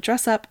people would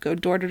dress up, go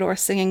door to door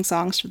singing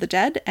songs for the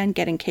dead, and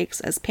getting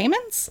cakes as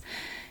payments.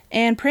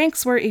 And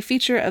pranks were a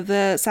feature of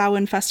the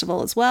Samhain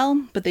festival as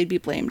well, but they'd be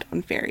blamed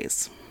on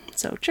fairies.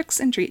 So tricks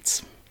and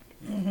treats.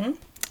 Mm-hmm.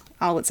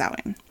 All at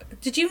Samhain.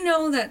 Did you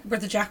know that where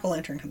the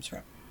jack-o'-lantern comes from?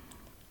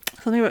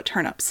 Something about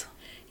turnips.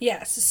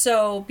 Yes,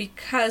 so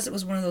because it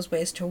was one of those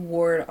ways to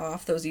ward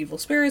off those evil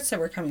spirits that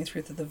were coming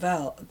through the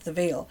veil,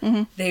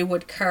 mm-hmm. they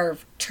would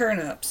carve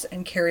turnips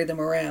and carry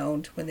them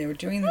around when they were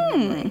doing the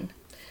mumming.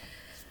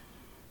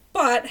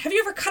 But have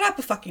you ever cut up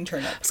a fucking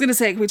turnip? I was going to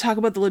say, can we talk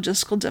about the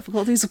logistical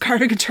difficulties of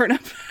carving a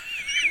turnip?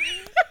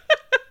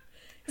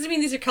 Because, I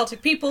mean, these are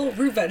Celtic people,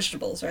 root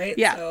vegetables, right?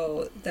 Yeah.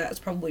 So that's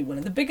probably one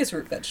of the biggest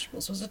root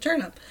vegetables was a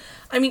turnip.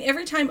 I mean,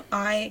 every time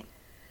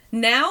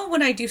now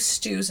when I do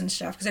stews and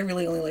stuff, because I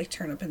really only like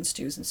turnip in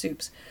stews and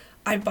soups,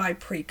 I buy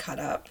pre-cut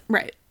up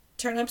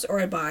turnips, or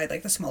I buy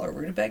like the smaller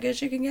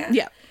rutabagas you can get.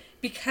 Yeah.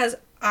 Because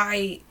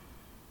I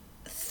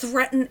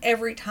threaten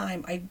every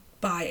time I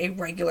buy a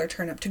regular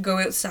turnip to go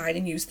outside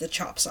and use the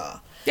chop saw.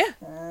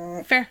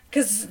 Yeah. Fair.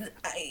 Because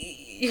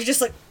you're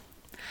just like...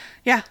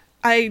 Yeah.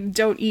 I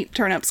don't eat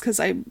turnips because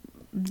I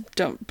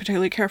don't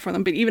particularly care for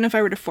them. But even if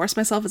I were to force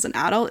myself as an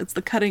adult, it's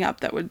the cutting up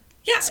that would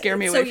scare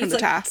me away from the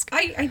task.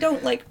 I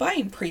don't like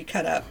buying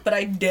pre-cut up, but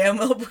I damn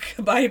well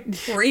buy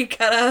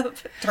pre-cut up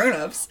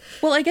turnips.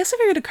 Well, I guess if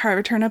you're going to carve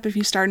a turnip, if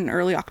you start in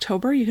early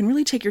October, you can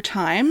really take your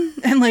time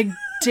and like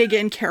dig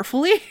in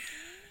carefully.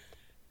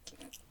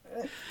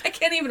 I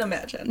can't even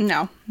imagine.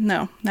 No,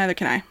 neither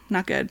can I.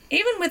 Not good.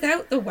 Even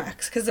without the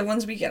wax, because the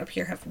ones we get up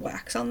here have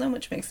wax on them,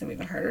 which makes them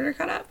even harder to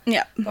cut up.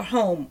 Yeah. But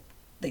home,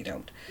 they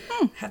don't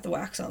have the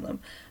wax on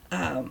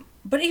them.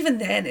 But even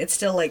then, it's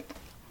still like...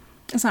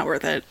 It's not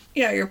worth it.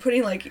 Yeah, you're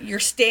putting, like, you're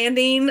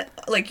standing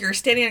on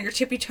your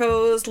tippy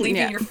toes,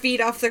 leaving your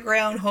feet off the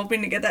ground,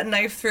 hoping to get that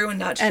knife through and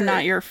not... And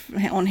not your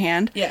own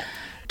hand. Yeah.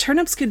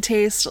 Turnips could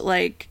taste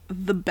like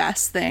the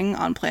best thing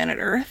on planet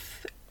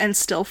Earth, and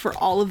still for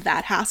all of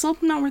that hassle,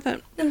 not worth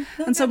it. No,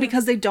 and so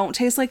because they don't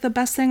taste like the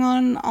best thing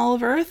on all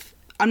of Earth,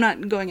 I'm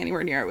not going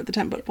anywhere near it with the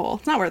 10-foot pole.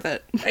 It's not worth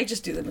it. I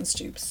just do them in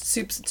soups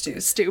and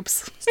stews.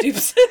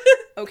 Stoops.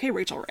 Okay,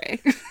 Rachel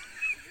Ray.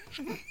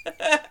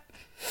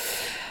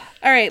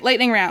 All right,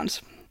 lightning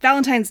round.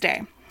 Valentine's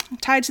Day.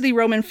 Tied to the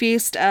Roman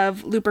feast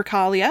of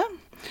Lupercalia,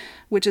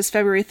 which is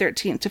February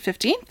 13th to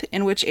 15th,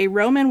 in which a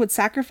Roman would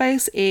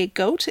sacrifice a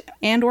goat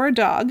and or a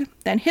dog,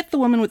 then hit the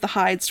woman with the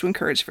hides to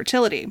encourage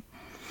fertility.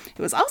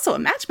 It was also a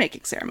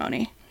matchmaking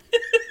ceremony.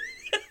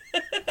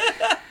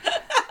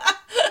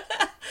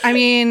 I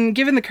mean,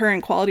 given the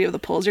current quality of the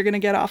pulls you're going to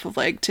get off of,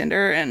 like,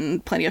 Tinder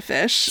and Plenty of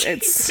Fish,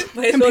 it's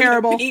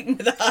comparable.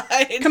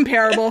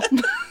 Comparable.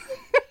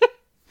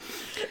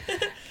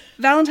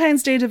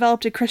 Valentine's Day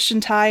developed a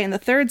Christian tie in the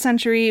 3rd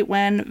century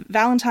when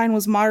Valentine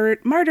was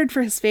martyred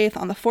for his faith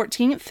on the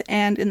 14th,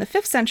 and in the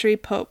 5th century,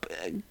 Pope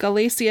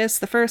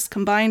Gelasius I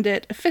combined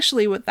it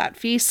officially with that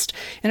feast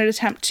in an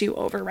attempt to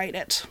overwrite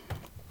it,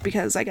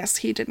 because I guess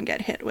he didn't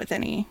get hit with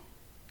any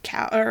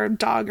cow or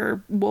dog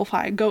or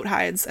goat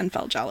hides and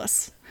felt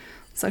jealous,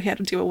 so he had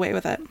to do away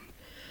with it.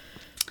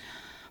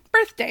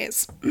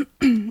 Birthdays.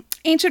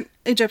 Ancient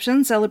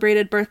Egyptians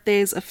celebrated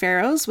birthdays of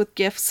pharaohs with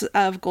gifts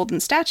of golden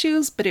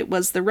statues, but it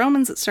was the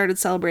Romans that started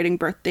celebrating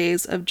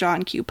birthdays of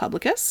John Q.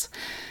 Publius.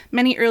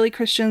 Many early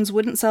Christians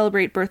wouldn't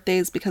celebrate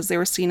birthdays because they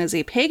were seen as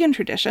a pagan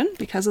tradition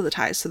because of the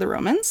ties to the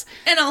Romans.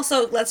 And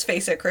also, let's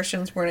face it,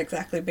 Christians weren't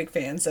exactly big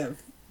fans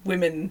of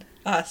women,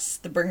 us,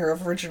 the bringer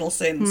of original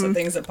sin, so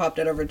things that popped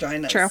out of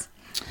vaginas. True.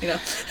 You know.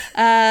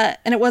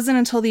 And it wasn't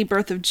until the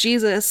birth of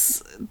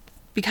Jesus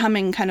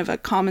becoming kind of a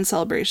common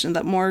celebration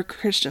that more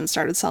Christians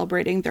started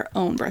celebrating their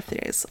own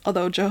birthdays,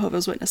 although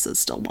Jehovah's Witnesses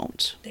still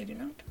won't. They do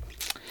not.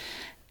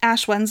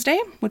 Ash Wednesday,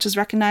 which is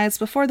recognized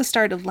before the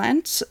start of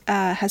Lent,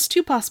 has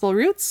 2 possible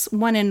roots,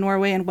 one in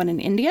Norway and one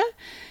in India.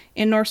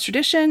 In Norse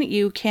tradition,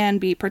 you can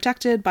be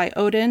protected by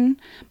Odin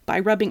by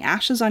rubbing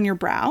ashes on your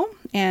brow,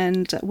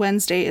 and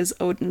Wednesday is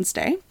Odin's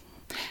day.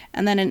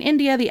 And then in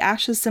India, the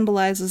ashes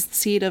symbolizes the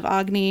seed of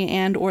Agni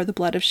and or the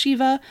blood of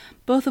Shiva,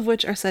 both of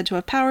which are said to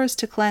have powers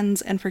to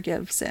cleanse and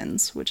forgive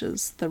sins, which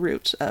is the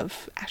root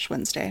of Ash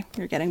Wednesday.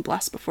 You're getting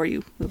blessed before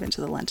you move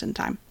into the Lenten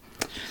time.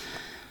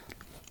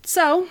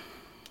 So,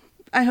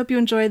 I hope you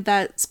enjoyed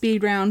that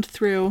speed round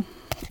through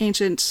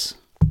ancient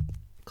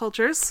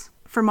cultures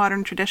for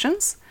modern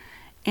traditions.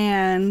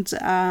 And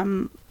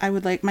I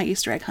would like my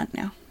Easter egg hunt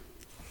now.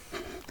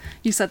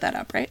 You set that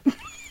up, right?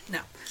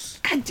 No.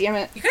 God damn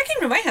it. You could have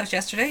came to my house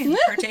yesterday and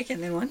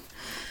partaken in one.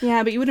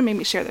 Yeah, but you would have made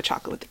me share the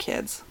chocolate with the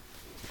kids.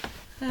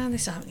 They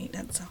still haven't eaten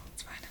it, so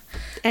it's fine.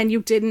 And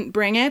you didn't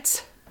bring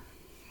it?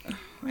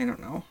 I don't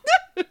know.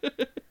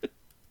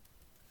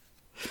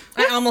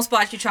 I almost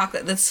bought you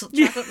chocolate.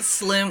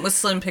 Chocolate with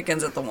slim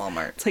pickings at the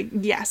Walmart. It's like,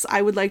 yes,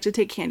 I would like to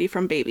take candy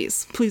from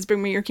babies. Please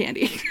bring me your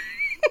candy.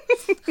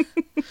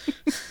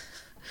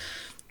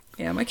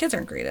 Yeah, my kids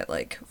aren't great at,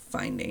 like,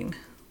 finding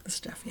the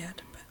stuff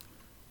yet. But...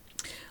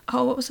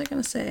 Oh, what was I going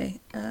to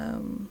say?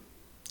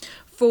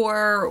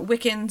 For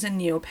Wiccans and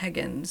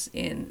Neo-Pagans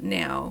in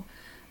now,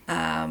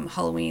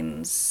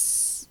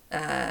 Halloween's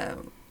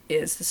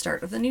is the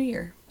start of the new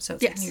year. So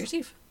it's like New Year's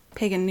Eve.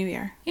 Pagan New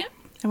Year. Yeah.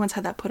 I once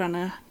had that put on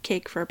a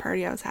cake for a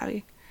party I was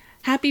having.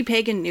 Happy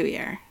Pagan New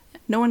Year.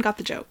 No one got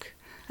the joke.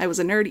 I was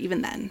a nerd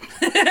even then.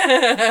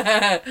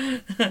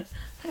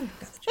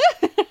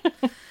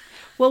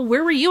 Well,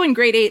 where were you in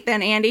grade 8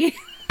 then, Andy?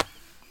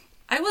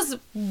 I was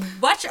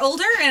much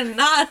older and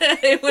not...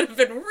 It would have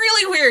been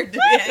really weird to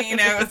be hanging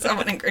out with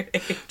someone in grade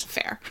 8.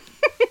 Fair.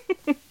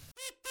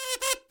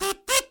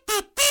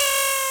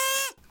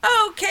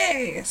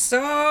 Okay,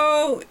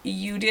 so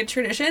you did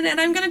tradition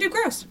and I'm going to do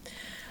gross.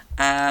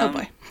 Oh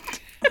boy.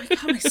 Oh my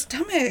god, my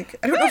stomach.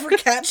 I don't know if we're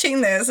catching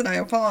this and I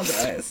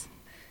apologize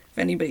if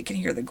anybody can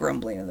hear the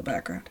grumbling in the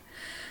background.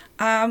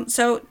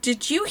 So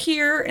did you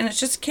hear, and it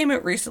just came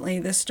out recently,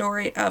 this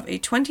story of a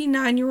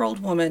 29-year-old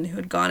woman who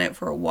had gone out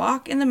for a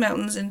walk in the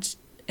mountains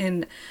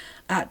in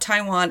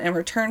Taiwan and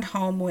returned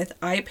home with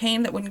eye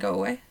pain that wouldn't go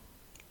away?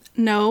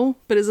 No,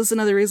 but is this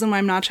another reason why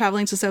I'm not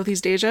traveling to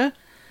Southeast Asia?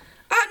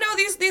 No,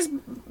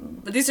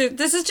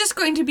 this is just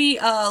going to be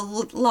a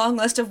long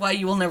list of why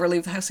you will never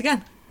leave the house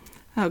again.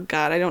 Oh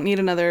god, I don't need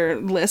another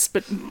list,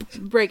 but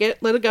break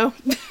it, let it go.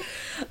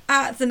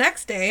 The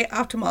next day,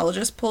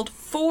 ophthalmologist pulled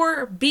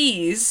 4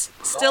 bees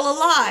still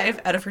alive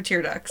out of her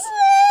tear ducts.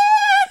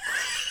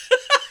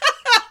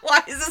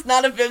 Why is this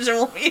not a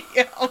visual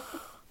medium?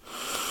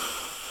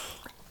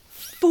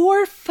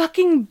 4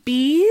 fucking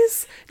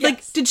bees? Like,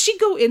 Yes. did she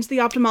go into the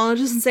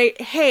ophthalmologist and say,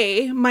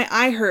 hey, my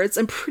eye hurts.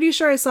 I'm pretty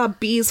sure I saw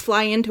bees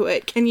fly into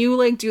it. Can you,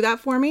 like, do that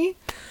for me?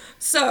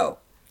 So,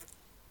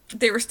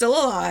 they were still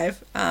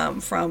alive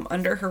from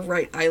under her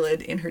right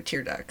eyelid in her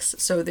tear ducts.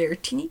 So they're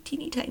teeny,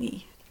 teeny,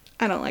 tiny.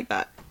 I don't like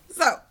that.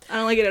 So, I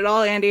don't like it at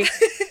all, Andy.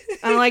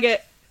 I don't like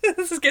it.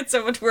 this gets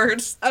so much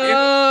worse.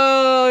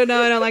 Oh,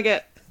 no, I don't like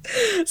it.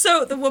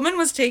 So, the woman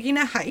was taking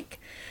a hike.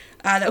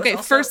 That was Okay,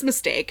 also- first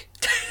mistake.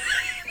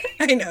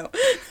 I know.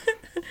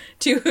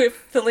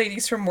 If the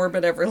ladies from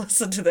Morbid ever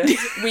listen to this,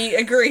 we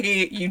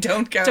agree you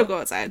don't go. Don't go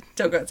outside.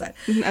 Don't go outside.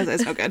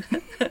 Outside's no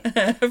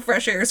good.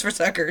 Fresh air is for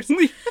suckers.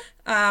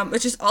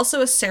 Which is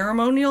also a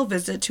ceremonial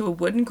visit to a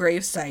wooden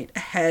grave site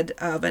ahead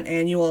of an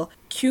annual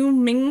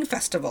Quming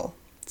festival.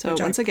 So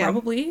which once I again,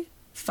 probably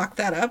fucked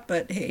that up,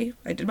 but hey,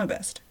 I did my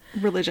best.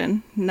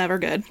 religion, never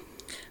good.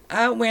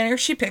 Where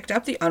she picked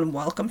up the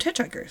unwelcomed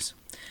hitchhikers.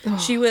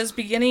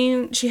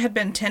 She had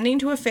been tending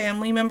to a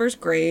family member's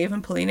grave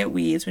and pulling at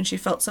weeds when she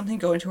felt something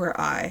go into her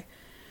eye.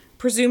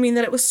 Presuming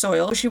that it was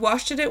soil, she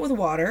washed it with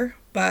water,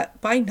 but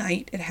by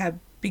night it had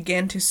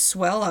begun to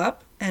swell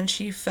up and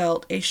she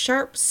felt a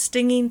sharp,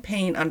 stinging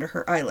pain under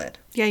her eyelid.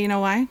 Yeah, you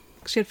know why?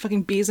 'Cause she had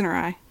fucking bees in her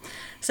eye.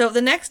 So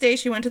the next day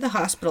she went to the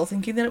hospital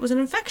thinking that it was an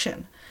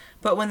infection.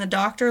 But when the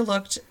doctor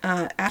looked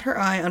at her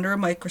eye under a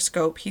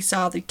microscope, he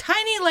saw the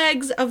tiny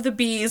legs of the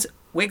bees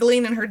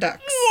wiggling in her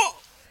ducts.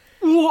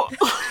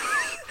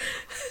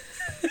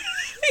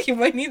 You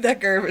might need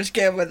that garbage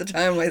can by the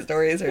time my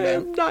stories are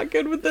done. I'm not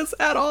good with this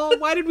at all.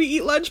 Why did we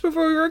eat lunch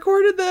before we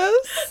recorded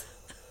this?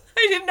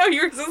 I didn't know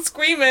you were so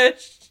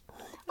squeamish.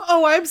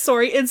 Oh, I'm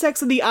sorry.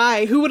 Insects in the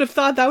eye. Who would have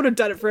thought that would have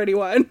done it for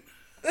anyone?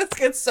 This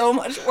gets so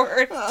much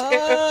worse.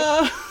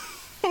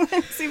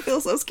 Makes you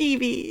feel so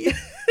skeevy.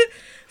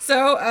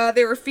 So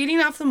they were feeding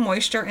off the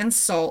moisture and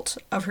salt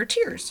of her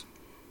tears.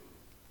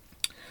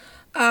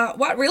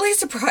 What really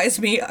surprised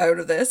me out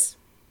of this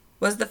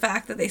was the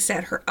fact that they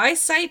said her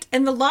eyesight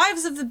and the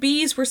lives of the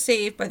bees were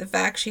saved by the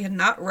fact she had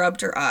not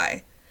rubbed her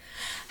eye.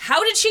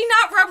 How did she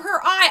not rub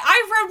her eye?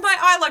 I rubbed my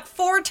eye like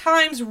 4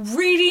 times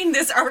reading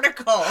this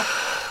article.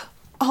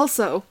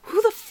 Also, who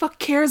the fuck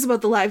cares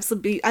about the lives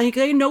of bees? I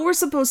know we're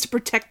supposed to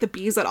protect the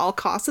bees at all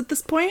costs at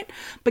this point,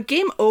 but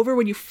game over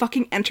when you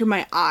fucking enter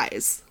my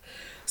eyes.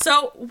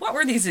 So, what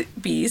were these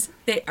bees?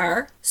 They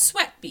are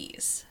sweat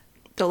bees.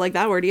 Don't like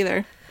that word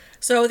either.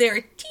 So,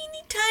 they're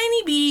teeny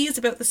tiny bees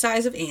about the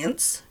size of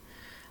ants.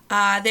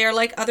 They're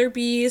like other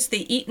bees. They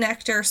eat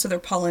nectar, so they're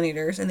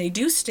pollinators, and they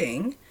do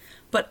sting.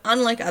 But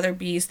unlike other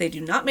bees, they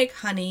do not make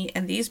honey,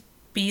 and these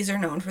bees are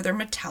known for their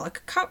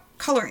metallic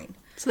coloring.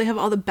 So they have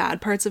all the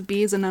bad parts of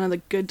bees and none of the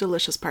good,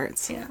 delicious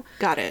parts. Yeah.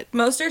 Got it.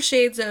 Most are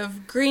shades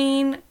of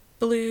green,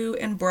 blue,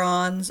 and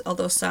bronze,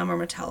 although some are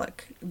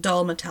metallic,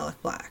 dull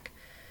metallic black.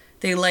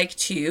 They like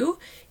to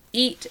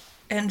eat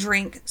and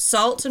drink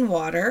salt and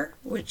water,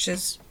 which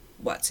is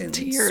what's in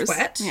Tears.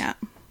 sweat. Yeah.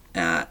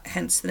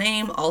 Hence the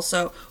name.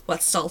 Also,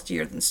 what's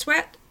saltier than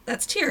sweat?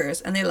 That's tears,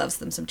 and they love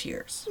them some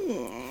tears.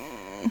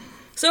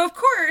 So, of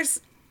course,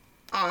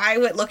 I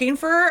went looking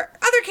for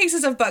other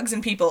cases of bugs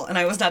in people, and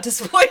I was not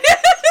disappointed.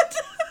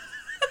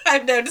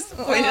 I'm now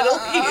disappointed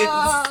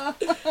at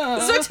bees.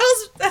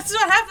 That's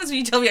what happens when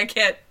you tell me I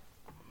can't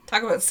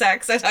talk about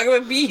sex. I talk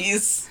about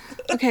bees.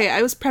 Okay,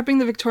 I was prepping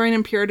the Victorian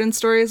and Puritan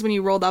stories when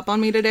you rolled up on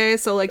me today,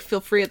 so, like,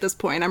 feel free at this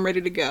point. I'm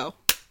ready to go.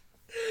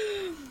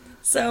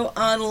 So,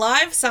 on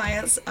Live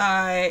Science,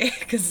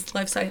 because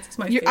Live Science is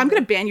my favorite. I'm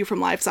going to ban you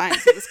from Live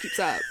Science if this keeps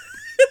up.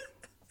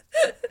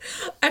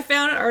 I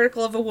found an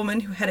article of a woman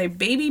who had a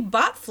baby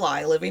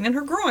botfly living in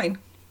her groin.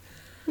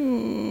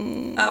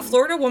 A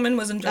Florida woman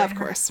was enjoying Of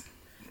course.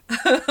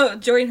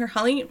 during her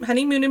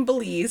honeymoon in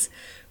Belize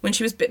when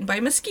she was bitten by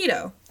a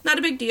mosquito. Not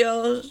a big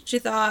deal, she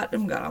thought,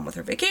 and got on with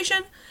her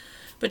vacation.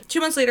 But 2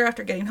 months later,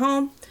 after getting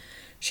home,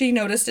 she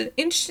noticed an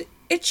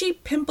itchy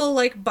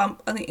pimple-like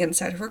bump on the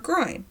inside of her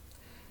groin.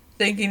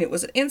 Thinking it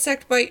was an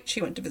insect bite,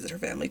 she went to visit her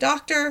family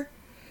doctor.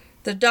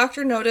 The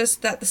doctor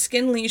noticed that the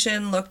skin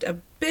lesion looked a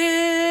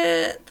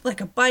bit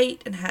like a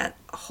bite and had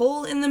a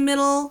hole in the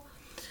middle.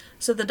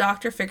 So the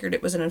doctor figured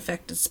it was an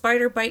infected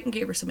spider bite and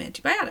gave her some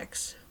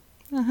antibiotics.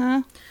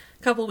 Uh-huh.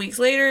 A couple weeks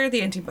later,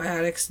 the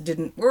antibiotics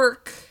didn't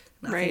work.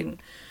 Nothing.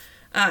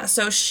 Right.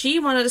 So she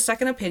wanted a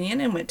second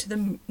opinion and went to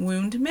the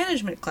wound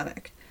management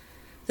clinic.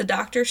 The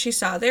doctor she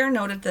saw there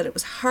noted that it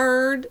was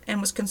hard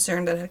and was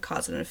concerned that it had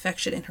caused an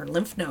infection in her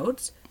lymph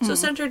nodes, so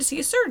sent her to see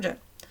a surgeon.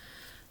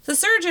 The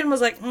surgeon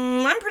was like,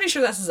 I'm pretty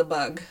sure this is a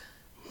bug.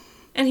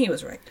 And he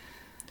was right.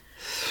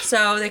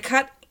 So they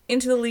cut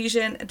into the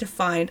lesion to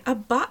find a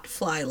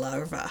botfly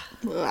larva.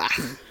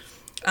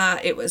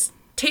 It was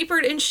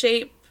tapered in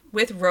shape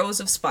with rows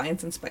of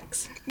spines and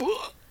spikes.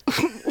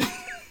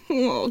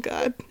 Oh,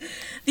 God.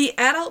 The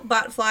adult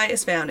botfly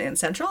is found in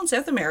Central and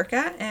South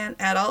America, and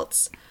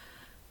adults,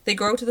 they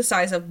grow to the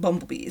size of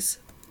bumblebees.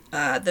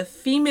 The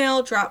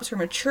female drops her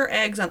mature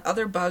eggs on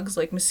other bugs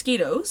like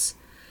mosquitoes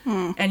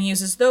and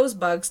uses those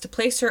bugs to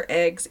place her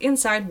eggs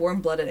inside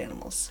warm-blooded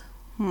animals.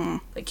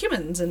 Like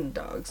humans and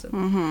dogs.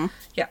 And,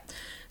 yeah.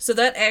 So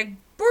that egg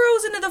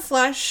burrows into the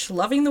flesh,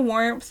 loving the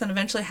warmth, and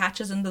eventually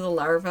hatches into the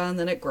larva, and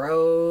then it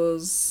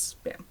grows.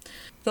 Bam.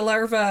 The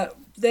larva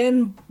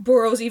then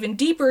burrows even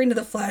deeper into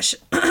the flesh,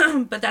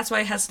 but that's why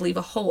it has to leave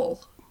a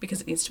hole,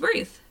 because it needs to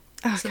breathe.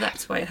 Oh, so God.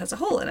 that's why it has a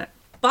hole in it.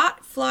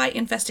 Bot fly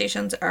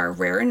infestations are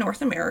rare in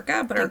North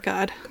America, but Thank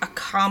God. a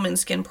common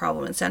skin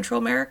problem in Central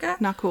America,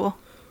 Not cool.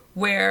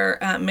 where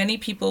many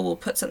people will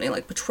put something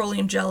like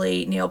petroleum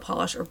jelly, nail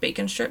polish, or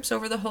bacon strips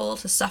over the hole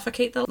to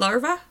suffocate the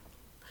larva.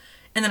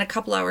 And then a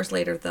couple hours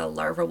later, the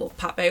larva will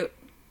pop out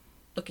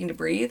looking to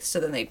breathe, so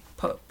then they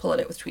pull it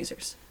out with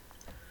tweezers.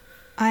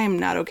 I am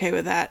not okay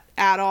with that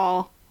at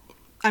all.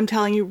 I'm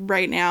telling you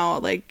right now,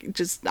 like,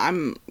 just,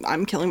 I'm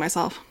killing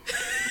myself.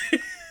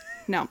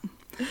 No.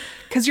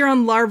 Because you're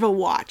on larva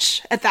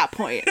watch at that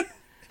point.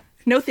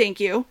 No thank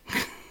you.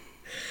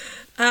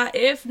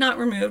 If not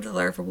removed, the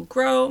larva will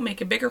grow,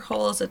 make a bigger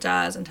hole as it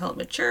does until it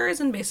matures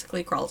and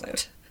basically crawls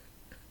out.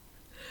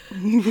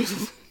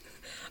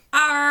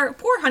 Our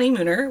poor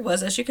honeymooner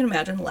was, as you can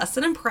imagine, less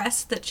than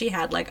impressed that she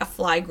had, like, a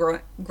fly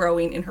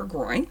growing in her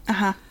groin.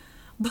 Uh-huh.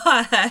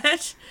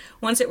 But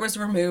once it was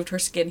removed, her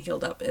skin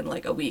healed up in,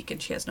 like, a week, and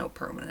she has no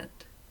permanent.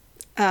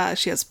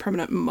 She has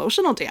permanent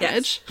emotional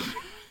damage. Yes.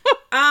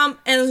 And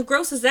as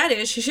gross as that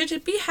is, she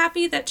should be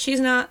happy that she's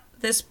not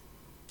this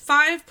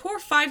poor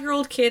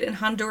 5-year-old kid in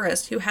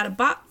Honduras who had a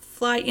bot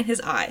fly in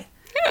his eye.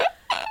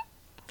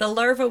 The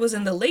larva was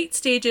in the late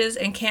stages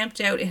and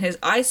camped out in his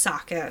eye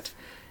socket,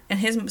 and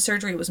his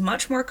surgery was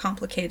much more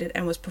complicated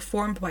and was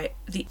performed by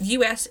the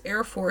U.S.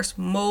 Air Force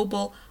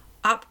Mobile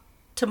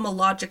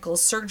Ophthalmological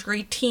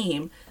Surgery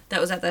Team that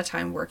was at that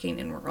time working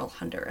in rural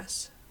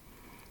Honduras.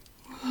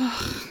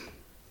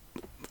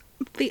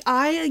 The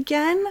eye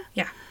again?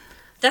 Yeah.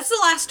 That's the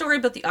last story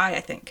about the eye,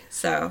 I think.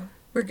 So,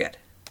 we're good.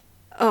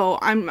 Oh,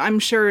 I'm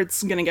sure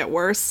it's gonna get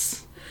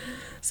worse.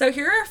 So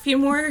here are a few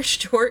more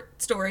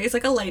short stories,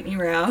 like a lightning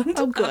round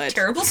Oh, good. of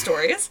terrible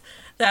stories.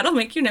 That'll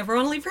make you never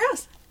want to leave your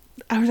house.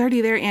 I was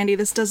already there, Andy.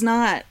 This does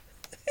not.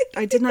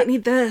 I did not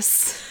need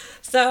this.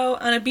 So,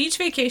 on a beach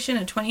vacation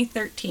in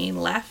 2013,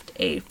 left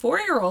a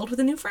 4-year-old with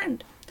a new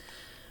friend.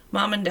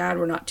 Mom and Dad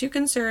were not too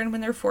concerned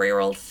when their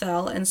 4-year-old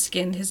fell and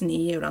skinned his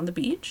knee out on the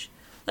beach.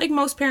 Like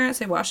most parents,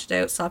 they washed it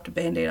out, slapped a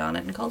Band-Aid on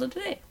it, and called it a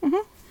day.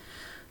 Mm-hmm.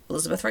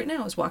 Elizabeth right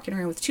now is walking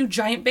around with 2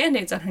 giant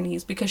Band-Aids on her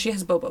knees because she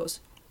has Bobos.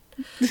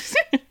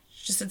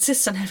 She just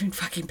insists on having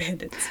fucking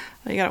Band-Aids.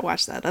 You gotta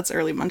watch that. That's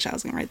early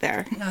Munchausen right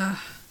there.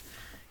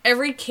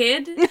 Every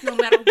kid, no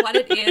matter what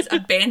it is, a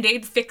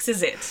Band-Aid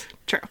fixes it.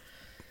 True.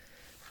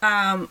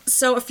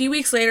 So a few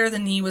weeks later, the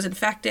knee was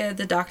infected.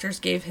 The doctors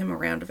gave him a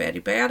round of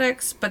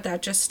antibiotics, but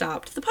that just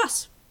stopped the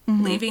pus,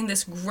 leaving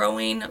this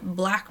growing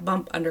black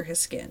bump under his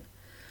skin.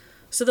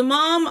 So the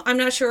mom, I'm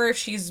not sure if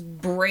she's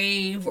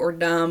brave or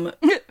dumb,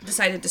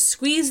 decided to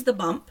squeeze the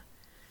bump,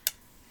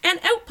 and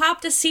out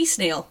popped a sea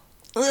snail.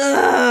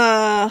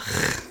 Ugh.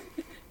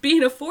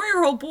 Being a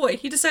 4-year-old boy,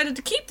 he decided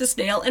to keep the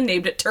snail and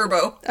named it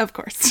Turbo. Of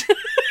course.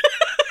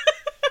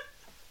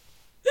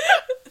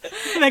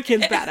 That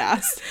kid's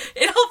badass.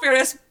 In all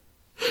fairness,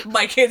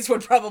 my kids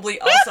would probably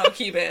also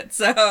keep it,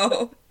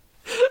 so...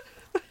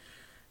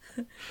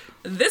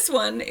 This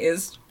one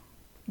is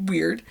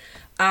weird.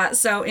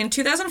 So in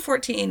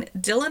 2014,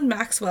 Dylan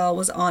Maxwell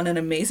was on an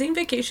amazing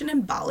vacation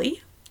in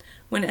Bali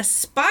when a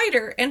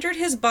spider entered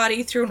his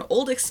body through an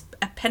old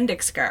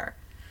appendix scar.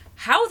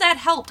 How that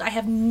helped, I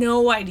have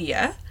no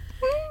idea.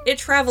 It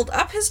traveled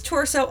up his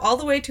torso all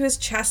the way to his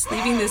chest,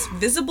 leaving this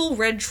visible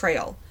red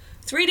trail.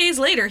 3 days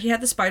later, he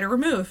had the spider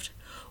removed.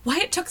 Why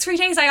it took 3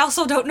 days, I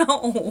also don't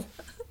know.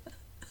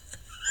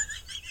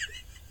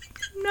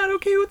 I'm not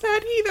okay with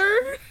that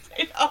either.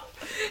 I know.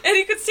 And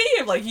you could see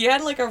him, like, he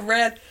had, like, a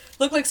red...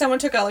 Looked like someone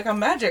took out, like, a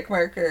magic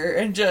marker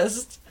and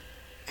just...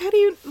 How do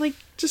you, like,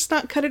 just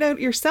not cut it out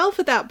yourself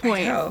at that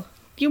point? I know.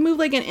 You move,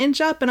 like, an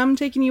inch up and I'm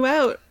taking you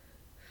out.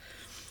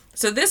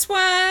 So this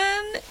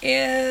one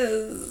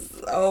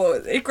is... Oh,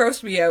 it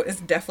grossed me out.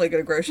 It's definitely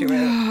going to gross you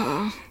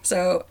out.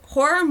 So,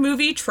 horror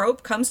movie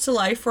trope comes to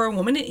life for a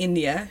woman in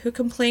India who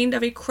complained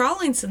of a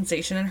crawling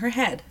sensation in her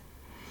head.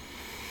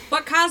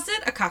 What caused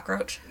it? A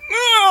cockroach.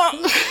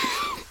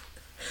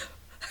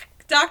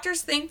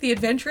 Doctors think the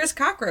adventurous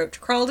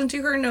cockroach crawled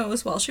into her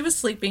nose while she was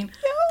sleeping,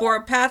 bore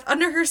a path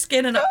under her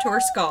skin and up to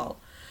her skull.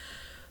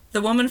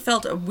 The woman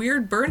felt a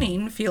weird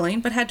burning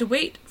feeling, but had to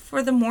wait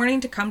for the morning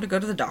to come to go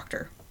to the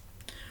doctor.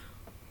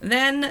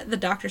 Then the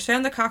doctors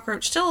found the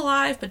cockroach still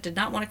alive, but did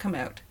not want to come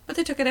out. But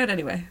they took it out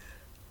anyway.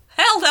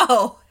 Hell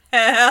no!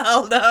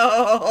 Hell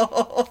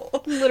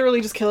no!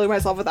 Literally just killing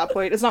myself at that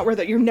point. It's not worth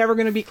it. You're never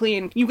going to be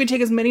clean. You can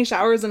take as many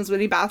showers and as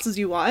many baths as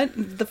you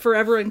want. The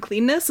forever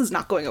uncleanness is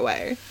not going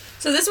away.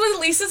 So this one at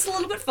least is a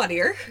little bit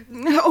funnier.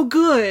 Oh,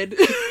 good.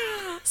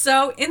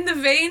 So, in the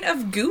vein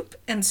of goop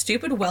and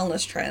stupid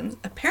wellness trends,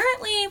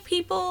 apparently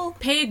people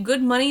pay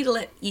good money to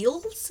let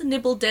eels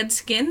nibble dead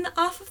skin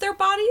off of their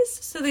bodies,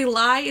 so they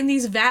lie in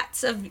these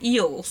vats of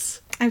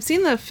eels. I've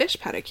seen the fish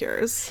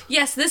pedicures.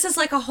 Yes, this is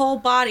like a whole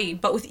body,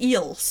 but with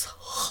eels.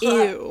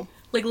 Ew.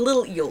 Like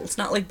little eels,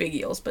 not like big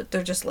eels, but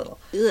they're just little.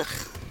 Ugh.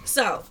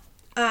 So,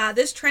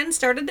 This trend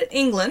started in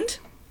England,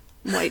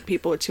 White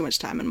people with too much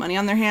time and money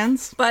on their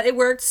hands. but it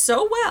worked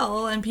so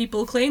well, and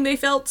people claim they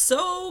felt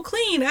so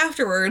clean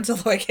afterwards,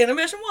 although I can't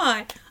imagine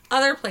why.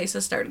 Other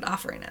places started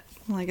offering it.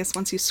 Well, I guess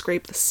once you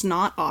scrape the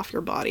snot off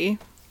your body.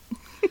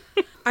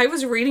 I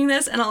was reading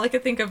this, and all I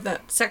could think of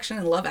that section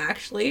in Love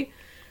Actually,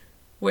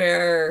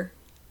 where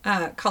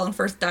Colin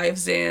Firth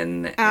dives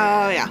in. Oh,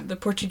 and yeah. the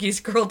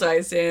Portuguese girl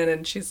dives in,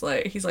 and he's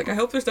like, I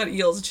hope there's not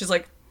eels. And she's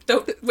like,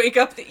 don't wake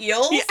up the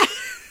eels.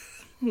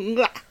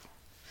 Yeah.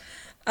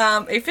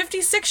 A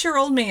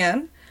 56-year-old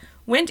man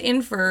went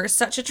in for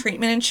such a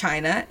treatment in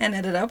China and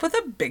ended up with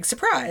a big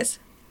surprise.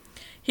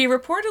 He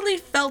reportedly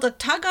felt a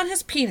tug on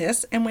his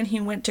penis, and when he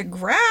went to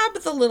grab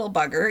the little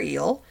bugger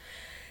eel,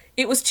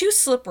 it was too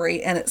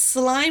slippery, and its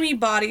slimy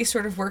body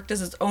sort of worked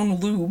as its own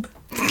lube.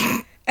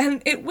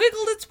 And it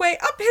wiggled its way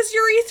up his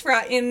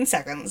urethra in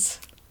seconds.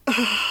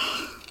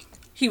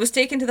 He was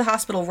taken to the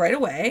hospital right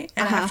away,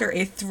 and after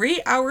a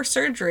 3-hour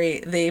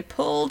surgery, they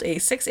pulled a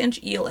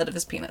 6-inch eel out of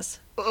his penis.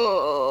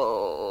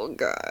 Oh,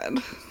 God.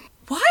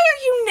 Why are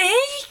you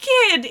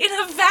naked in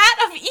a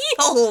vat of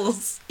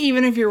eels?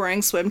 Even if you're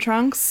wearing swim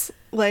trunks,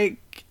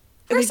 like,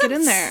 they get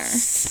in there.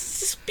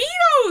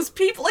 Speedos,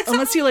 people. Like,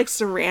 Unless you, like,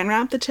 saran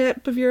wrap the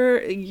tip of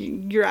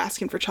you're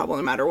asking for trouble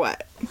no matter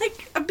what.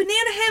 like a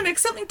banana hammock,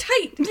 something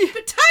tight. Keep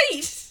it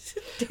tight.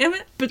 Damn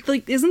it. But,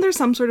 like, isn't there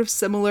some sort of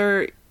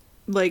similar,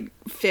 like,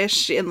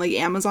 fish in, like,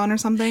 Amazon or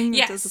something?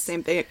 Yes. It does the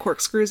same thing. It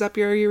corkscrews up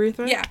your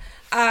urethra? Yeah.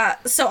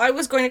 So I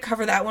was going to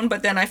cover that one,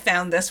 but then I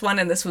found this one,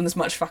 and this one's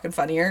much fucking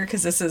funnier,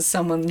 because this is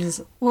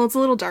someone's... Well, it's a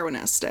little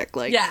Darwinistic.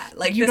 Like, Yeah,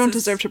 like, you this don't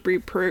is- deserve to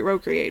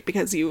procreate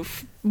because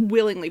you've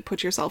willingly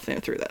put yourself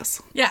through this.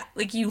 Yeah,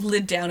 like you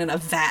lid down in a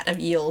vat of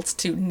eels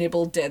to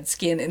nibble dead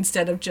skin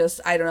instead of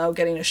just, I don't know,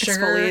 getting a sugar...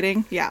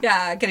 Exfoliating? Yeah.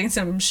 Yeah, getting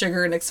some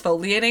sugar and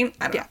exfoliating.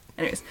 I don't know.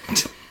 Anyways.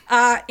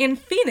 In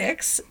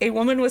Phoenix, a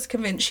woman was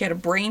convinced she had a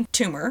brain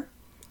tumor.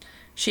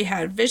 She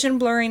had vision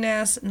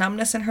blurriness,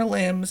 numbness in her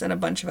limbs, and a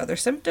bunch of other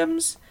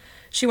symptoms.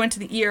 She went to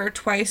the ER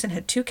twice and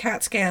had 2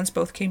 CAT scans.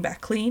 Both came back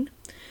clean.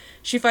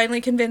 She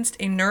finally convinced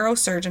a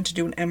neurosurgeon to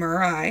do an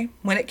MRI.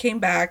 When it came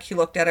back, he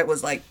looked at it,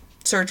 was like,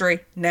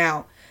 surgery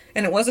now.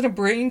 And it wasn't a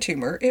brain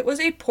tumor. It was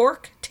a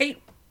pork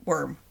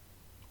tapeworm.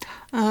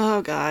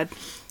 Oh, God.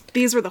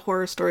 These were the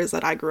horror stories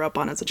that I grew up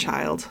on as a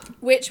child.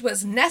 Which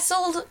was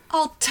nestled,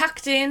 all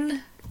tucked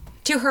in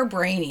to her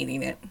brain,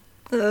 eating it.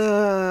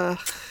 Ugh.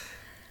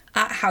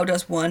 How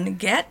does one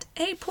get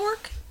a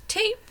pork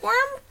tapeworm?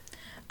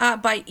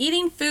 By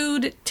eating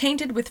food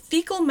tainted with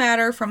fecal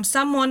matter from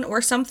someone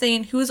or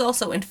something who is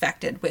also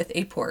infected with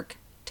a pork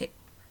tape.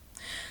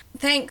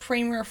 Thank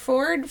Premier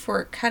Ford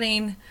for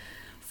cutting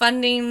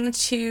funding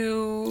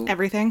to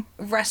Everything.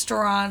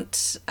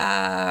 restaurant. What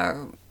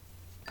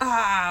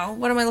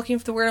am I looking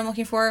for? The word I'm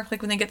looking for,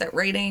 like when they get that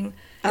rating,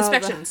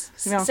 inspections.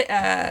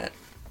 Like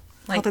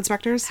Health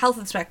inspectors? Health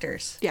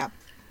inspectors. Yeah.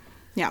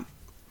 Yeah.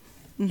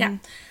 Yeah.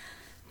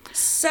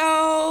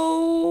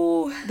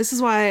 So This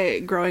is why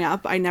growing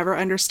up, I never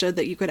understood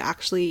that you could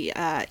actually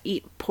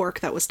eat pork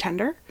that was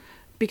tender,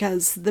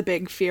 because the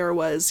big fear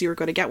was you were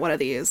going to get one of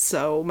these.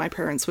 So my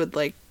parents would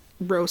like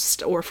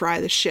roast or fry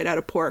the shit out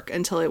of pork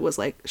until it was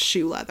like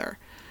shoe leather.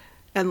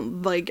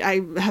 And like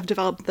I have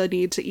developed the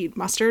need to eat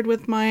mustard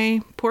with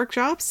my pork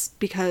chops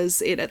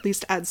because it at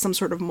least adds some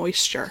sort of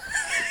moisture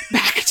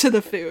back to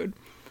the food.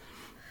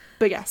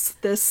 But yes,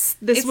 this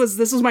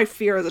was my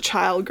fear as a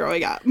child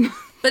growing up.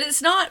 but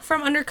it's not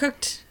from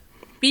undercooked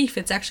beef.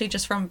 It's actually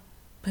just from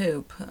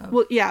poop.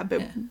 Well, yeah,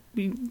 but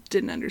we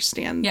didn't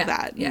understand Yeah,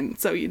 that. yeah. And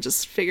so you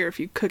just figure if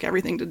you cook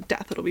everything to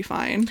death, it'll be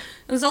fine.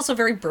 It was also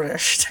very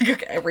British to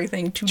cook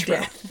everything to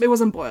death. It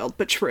wasn't boiled,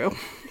 but true.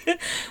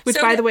 Which,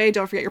 So by the- the way,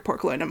 don't forget your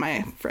pork loin in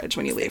my fridge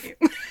when you leave.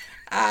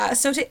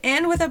 So to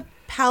end with a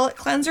palate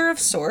cleanser of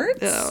sorts.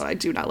 Oh, I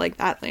do not like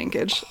that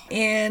linkage.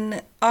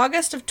 In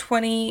August of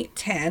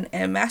 2010,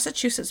 a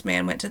Massachusetts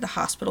man went to the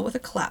hospital with a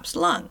collapsed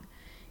lung.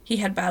 He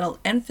had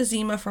battled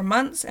emphysema for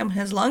months, and when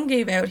his lung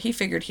gave out, he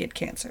figured he had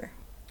cancer.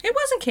 It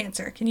wasn't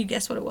cancer. Can you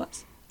guess what it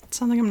was? It's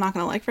something I'm not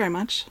going to like very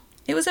much.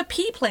 It was a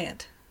pea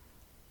plant.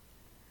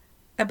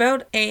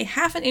 About a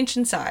half an inch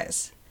in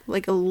size.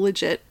 Like a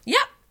legit...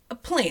 Yeah, a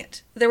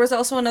plant. There was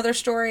also another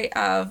story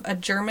of a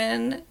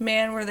German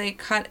man where they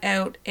cut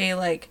out a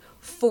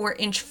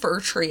 4-inch fir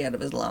tree out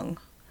of his lung.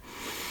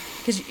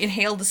 Because you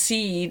inhaled the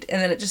seed and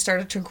then it just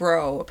started to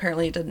grow.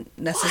 Apparently it didn't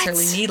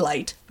necessarily What? need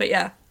light. But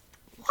yeah.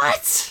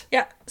 What?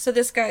 Yeah. So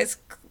this guy's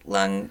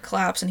lung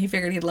collapsed and he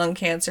figured he had lung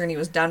cancer and he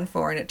was done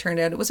for, and it turned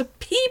out it was a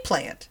pea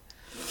plant.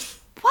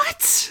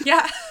 What?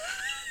 Yeah.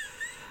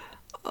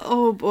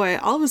 Oh boy,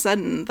 all of a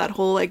sudden that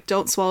whole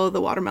don't swallow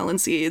the watermelon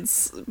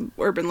seeds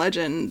urban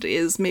legend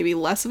is maybe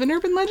less of an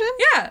urban legend?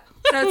 Yeah.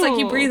 So it's like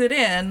you breathe it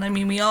in. I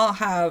mean, we all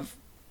have,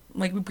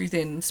 we breathe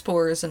in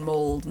spores and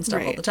mold and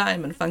stuff all Right. the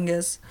time, and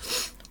fungus.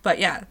 But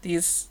yeah,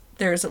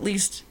 there's at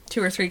least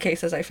 2 or 3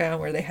 cases I found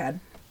where they had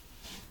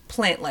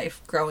plant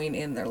life growing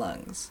in their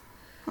lungs.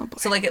 Oh boy.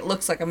 So it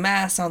looks like a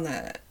mass on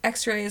the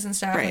x-rays and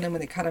stuff, Right. and then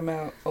when they cut them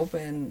out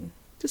open,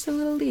 Just a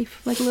little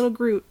leaf, like a little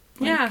Groot.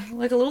 Yeah,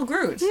 like a little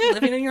Groot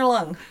living in your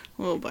lung.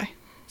 Oh boy.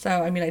 So,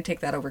 I mean, I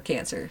take that over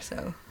cancer,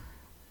 so.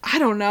 I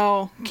don't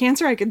know.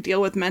 Cancer I could deal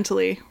with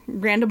mentally.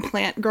 Random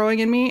plant growing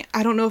in me,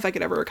 I don't know if I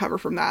could ever recover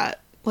from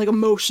that. Like,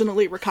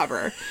 emotionally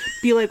recover.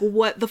 Be like,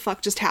 what the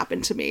fuck just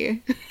happened to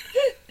me?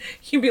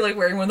 You'd be like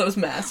wearing one of those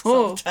masks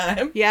all the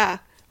time. Yeah.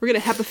 We're gonna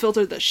HEPA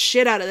filter the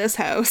shit out of this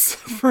house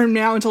from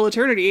now until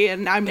eternity,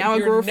 and I'm now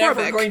You're agoraphobic.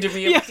 never going to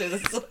be able to.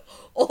 This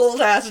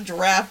old-ass,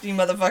 drafty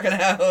motherfucking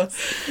house.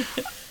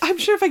 I'm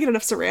sure if I get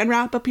enough saran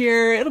wrap up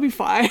here, it'll be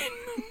fine.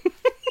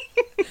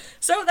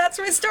 So that's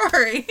my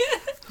story.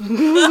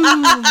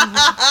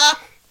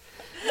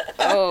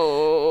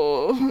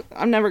 Oh,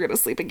 I'm never gonna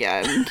sleep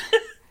again.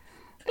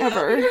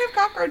 Ever. You have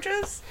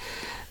cockroaches?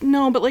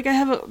 No, but like I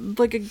have a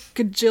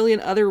gajillion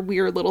other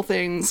weird little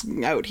things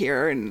out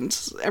here, and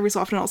every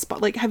so often I'll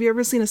spot. Like, have you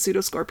ever seen a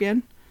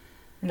pseudoscorpion?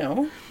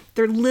 No.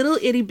 They're little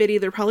itty bitty.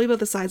 They're probably about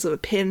the size of a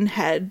pin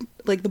head,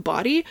 like the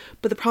body.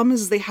 But the problem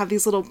is they have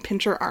these little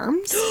pincher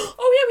arms.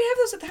 Oh yeah, we have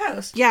those at the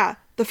house. Yeah.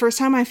 The first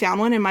time I found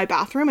one in my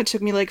bathroom, it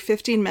took me like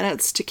 15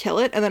 minutes to kill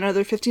it, and then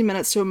another 15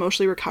 minutes to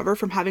emotionally recover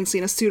from having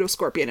seen a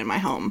pseudoscorpion in my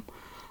home.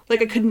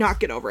 Like, I could not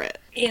get over it.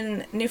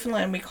 In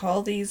Newfoundland, we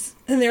call these,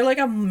 and they're like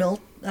a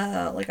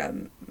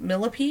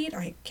millipede.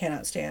 I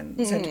cannot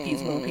stand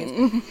centipedes,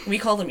 millipedes. We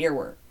call them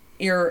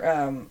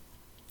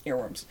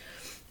earworms.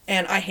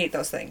 And I hate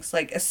those things.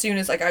 Like, as soon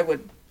as, like,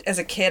 as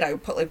a kid, I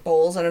would put, like,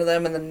 bowls under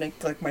them and then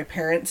make, like, my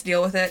parents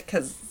deal with it,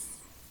 because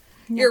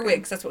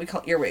earwigs, that's what we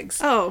call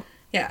earwigs. Oh.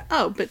 Yeah.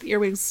 Oh, but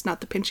earwigs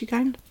not the pinchy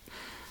kind?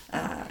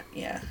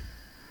 Yeah.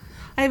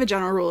 I have a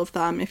general rule of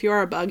thumb. If you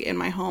are a bug in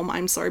my home,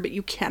 I'm sorry, but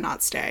you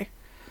cannot stay.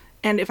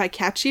 And if I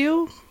catch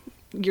you,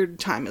 your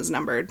time is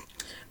numbered.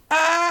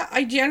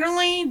 I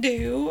generally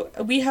do.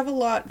 We have a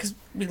lot, because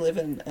we live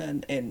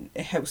in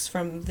a house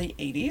from the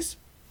 80s.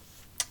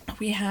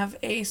 We have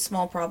a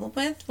small problem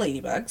with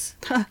ladybugs.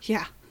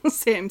 Yeah,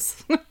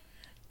 sames.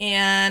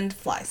 And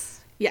flies.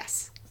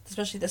 Yes.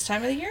 Especially this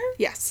time of the year.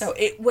 Yes. So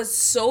it was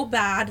so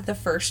bad the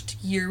first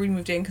year we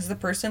moved in, because the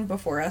person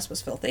before us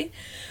was filthy.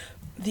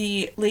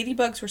 The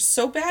ladybugs were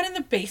so bad in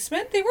the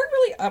basement. They weren't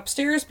really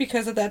upstairs,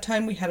 because at that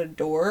time we had a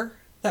door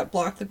that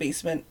blocked the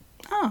basement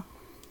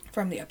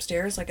from the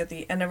upstairs. Like at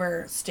the end of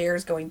our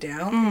stairs going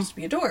down, there used to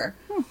be a door.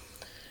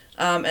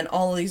 And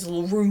all of these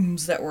little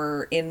rooms that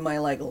were in my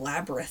like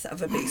labyrinth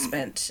of a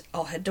basement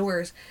all had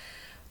doors.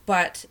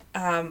 But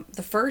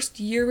the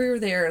first year we were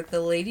there, the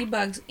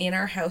ladybugs in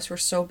our house were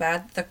so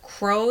bad, the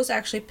crows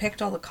actually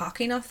picked all the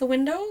caulking off the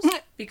windows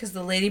because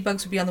the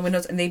ladybugs would be on the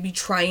windows and they'd be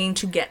trying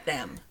to get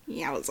them.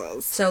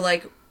 Yowzers. So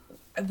like,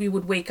 we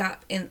would wake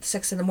up in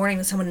 6 a.m.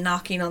 and someone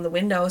knocking on the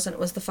windows, and it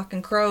was the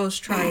fucking crows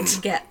trying to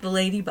get the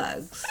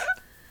ladybugs.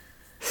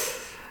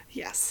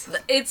 Yes.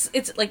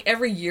 It's like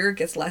every year it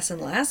gets less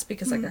and less,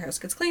 because like our house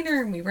gets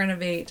cleaner and we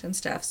renovate and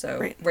stuff.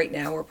 So right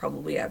now we're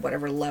probably at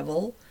whatever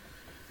level.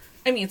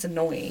 I mean, it's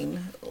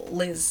annoying.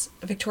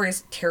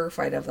 Victoria's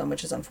terrified of them,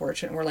 which is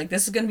unfortunate. We're like,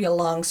 this is going to be a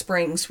long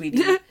spring,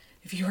 sweetie.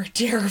 If you are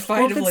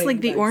terrified of ladybugs. If it's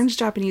like the orange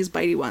Japanese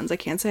bitey ones, I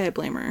can't say I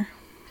blame her.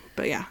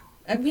 But yeah.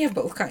 And we have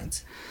both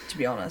kinds, to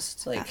be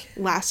honest. Like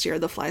last year,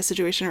 the fly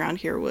situation around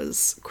here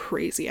was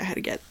crazy. I had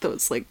to get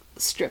those like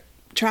strip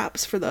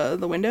traps for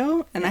the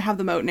window, and I have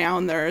them out now,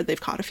 and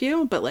they've caught a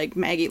few. But like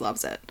Maggie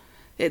loves it.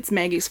 It's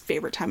Maggie's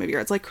favorite time of year.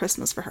 It's like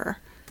Christmas for her.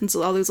 And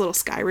so all these little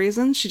sky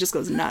raisins, she just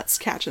goes nuts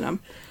catching them.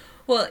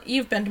 Well,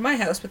 you've been to my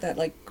house with that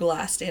like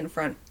glassed in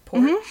front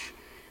porch.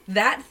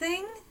 That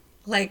thing,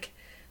 like,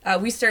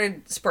 we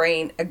started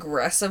spraying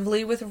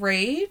aggressively with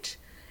Raid.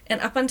 And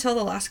up until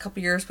the last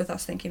couple years with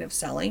us thinking of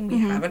selling, we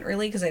haven't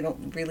really, because I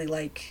don't really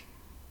like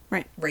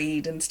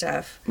Raid and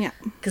stuff. Yeah.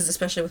 Because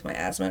especially with my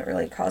asthma, it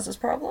really causes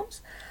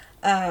problems.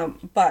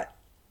 But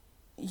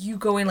you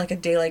go in like a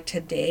day like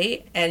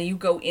today, and you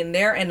go in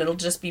there, and it'll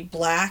just be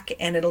black,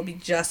 and it'll be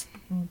just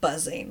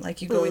buzzing.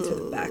 Like you go in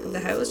through the back of the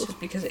house,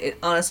 just because it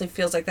honestly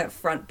feels like that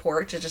front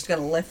porch is just going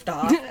to lift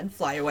off and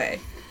fly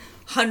away.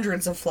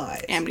 Hundreds of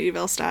flies.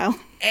 Amityville style.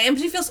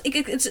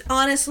 It's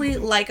honestly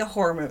like a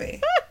horror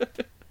movie.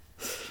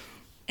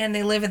 And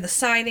they live in the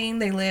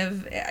siding.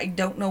 I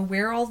don't know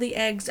where all the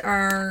eggs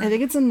are. I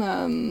think it's in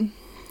the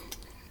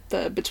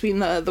between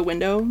the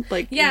window,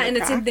 like yeah, and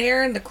it's in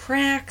there in the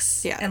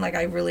cracks. Yeah, and like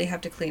I really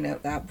have to clean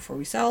out that before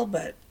we sell,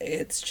 but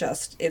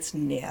it's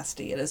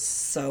nasty. It is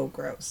so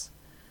gross.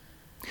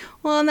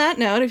 Well, on that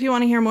note, if you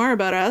want to hear more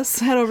about us,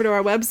 head over to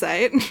our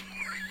website.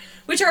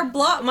 Which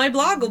my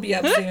blog will be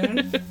up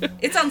soon.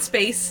 It's on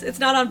space. It's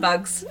not on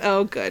bugs.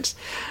 Oh, good.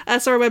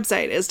 So our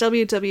website is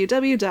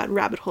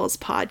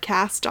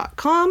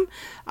www.rabbitholespodcast.com.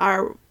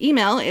 Our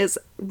email is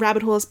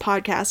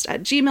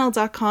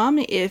rabbitholespodcast@gmail.com.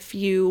 If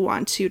you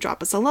want to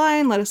drop us a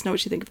line, let us know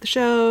what you think of the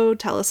show,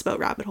 tell us about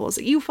rabbit holes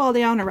that you fall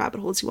down or rabbit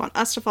holes you want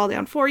us to fall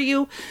down for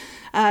you,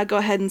 go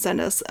ahead and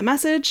send us a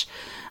message.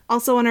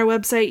 Also on our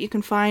website, you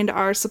can find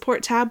our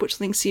support tab, which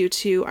links you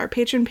to our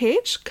patron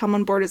page. Come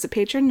on board as a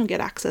patron. You'll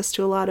get access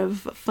to a lot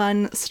of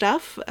fun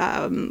stuff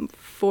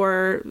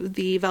for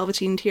the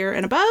Velveteen tier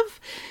and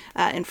above,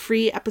 and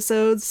free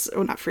episodes,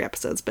 or not free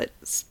episodes, but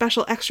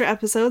special extra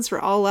episodes for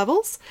all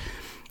levels.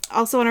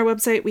 Also on our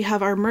website, we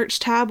have our merch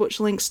tab, which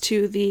links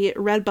to the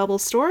Redbubble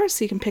store,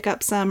 so you can pick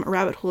up some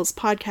Rabbit Holes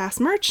podcast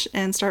merch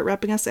and start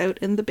repping us out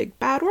in the big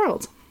bad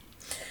world.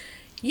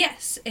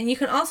 Yes, and you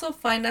can also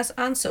find us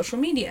on social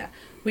media.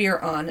 We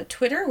are on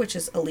Twitter, which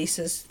is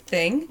Elise's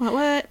thing.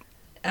 What?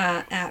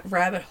 At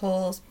Rabbit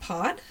Holes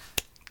Pod.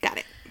 Got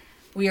it.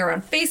 We are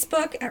on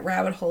Facebook at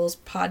Rabbit Holes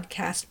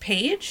Podcast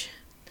page.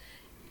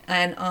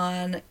 And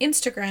on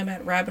Instagram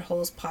at Rabbit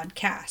Holes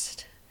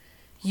Podcast.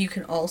 You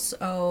can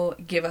also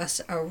give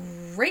us a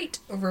rate,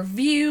 a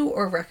review,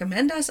 or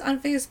recommend us on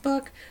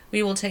Facebook.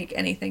 We will take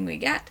anything we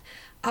get.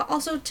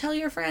 Also, tell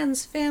your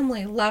friends,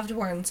 family, loved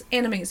ones,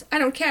 enemies. I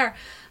don't care.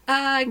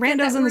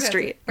 Randos on the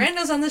street.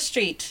 Randos on the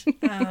street.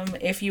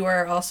 If you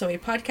are also a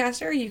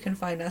podcaster, you can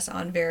find us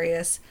on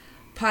various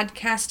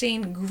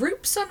podcasting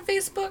groups on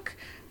Facebook.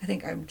 I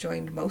think I've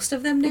joined most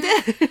of them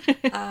now.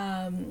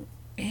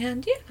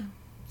 And yeah,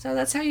 so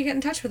that's how you get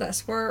in touch with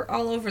us. We're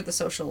all over the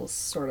socials,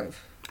 sort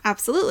of.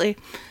 Absolutely.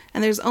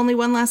 And there's only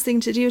one last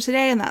thing to do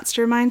today, and that's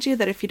to remind you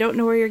that if you don't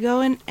know where you're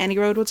going, any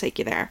road will take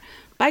you there.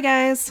 Bye,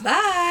 guys.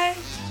 Bye.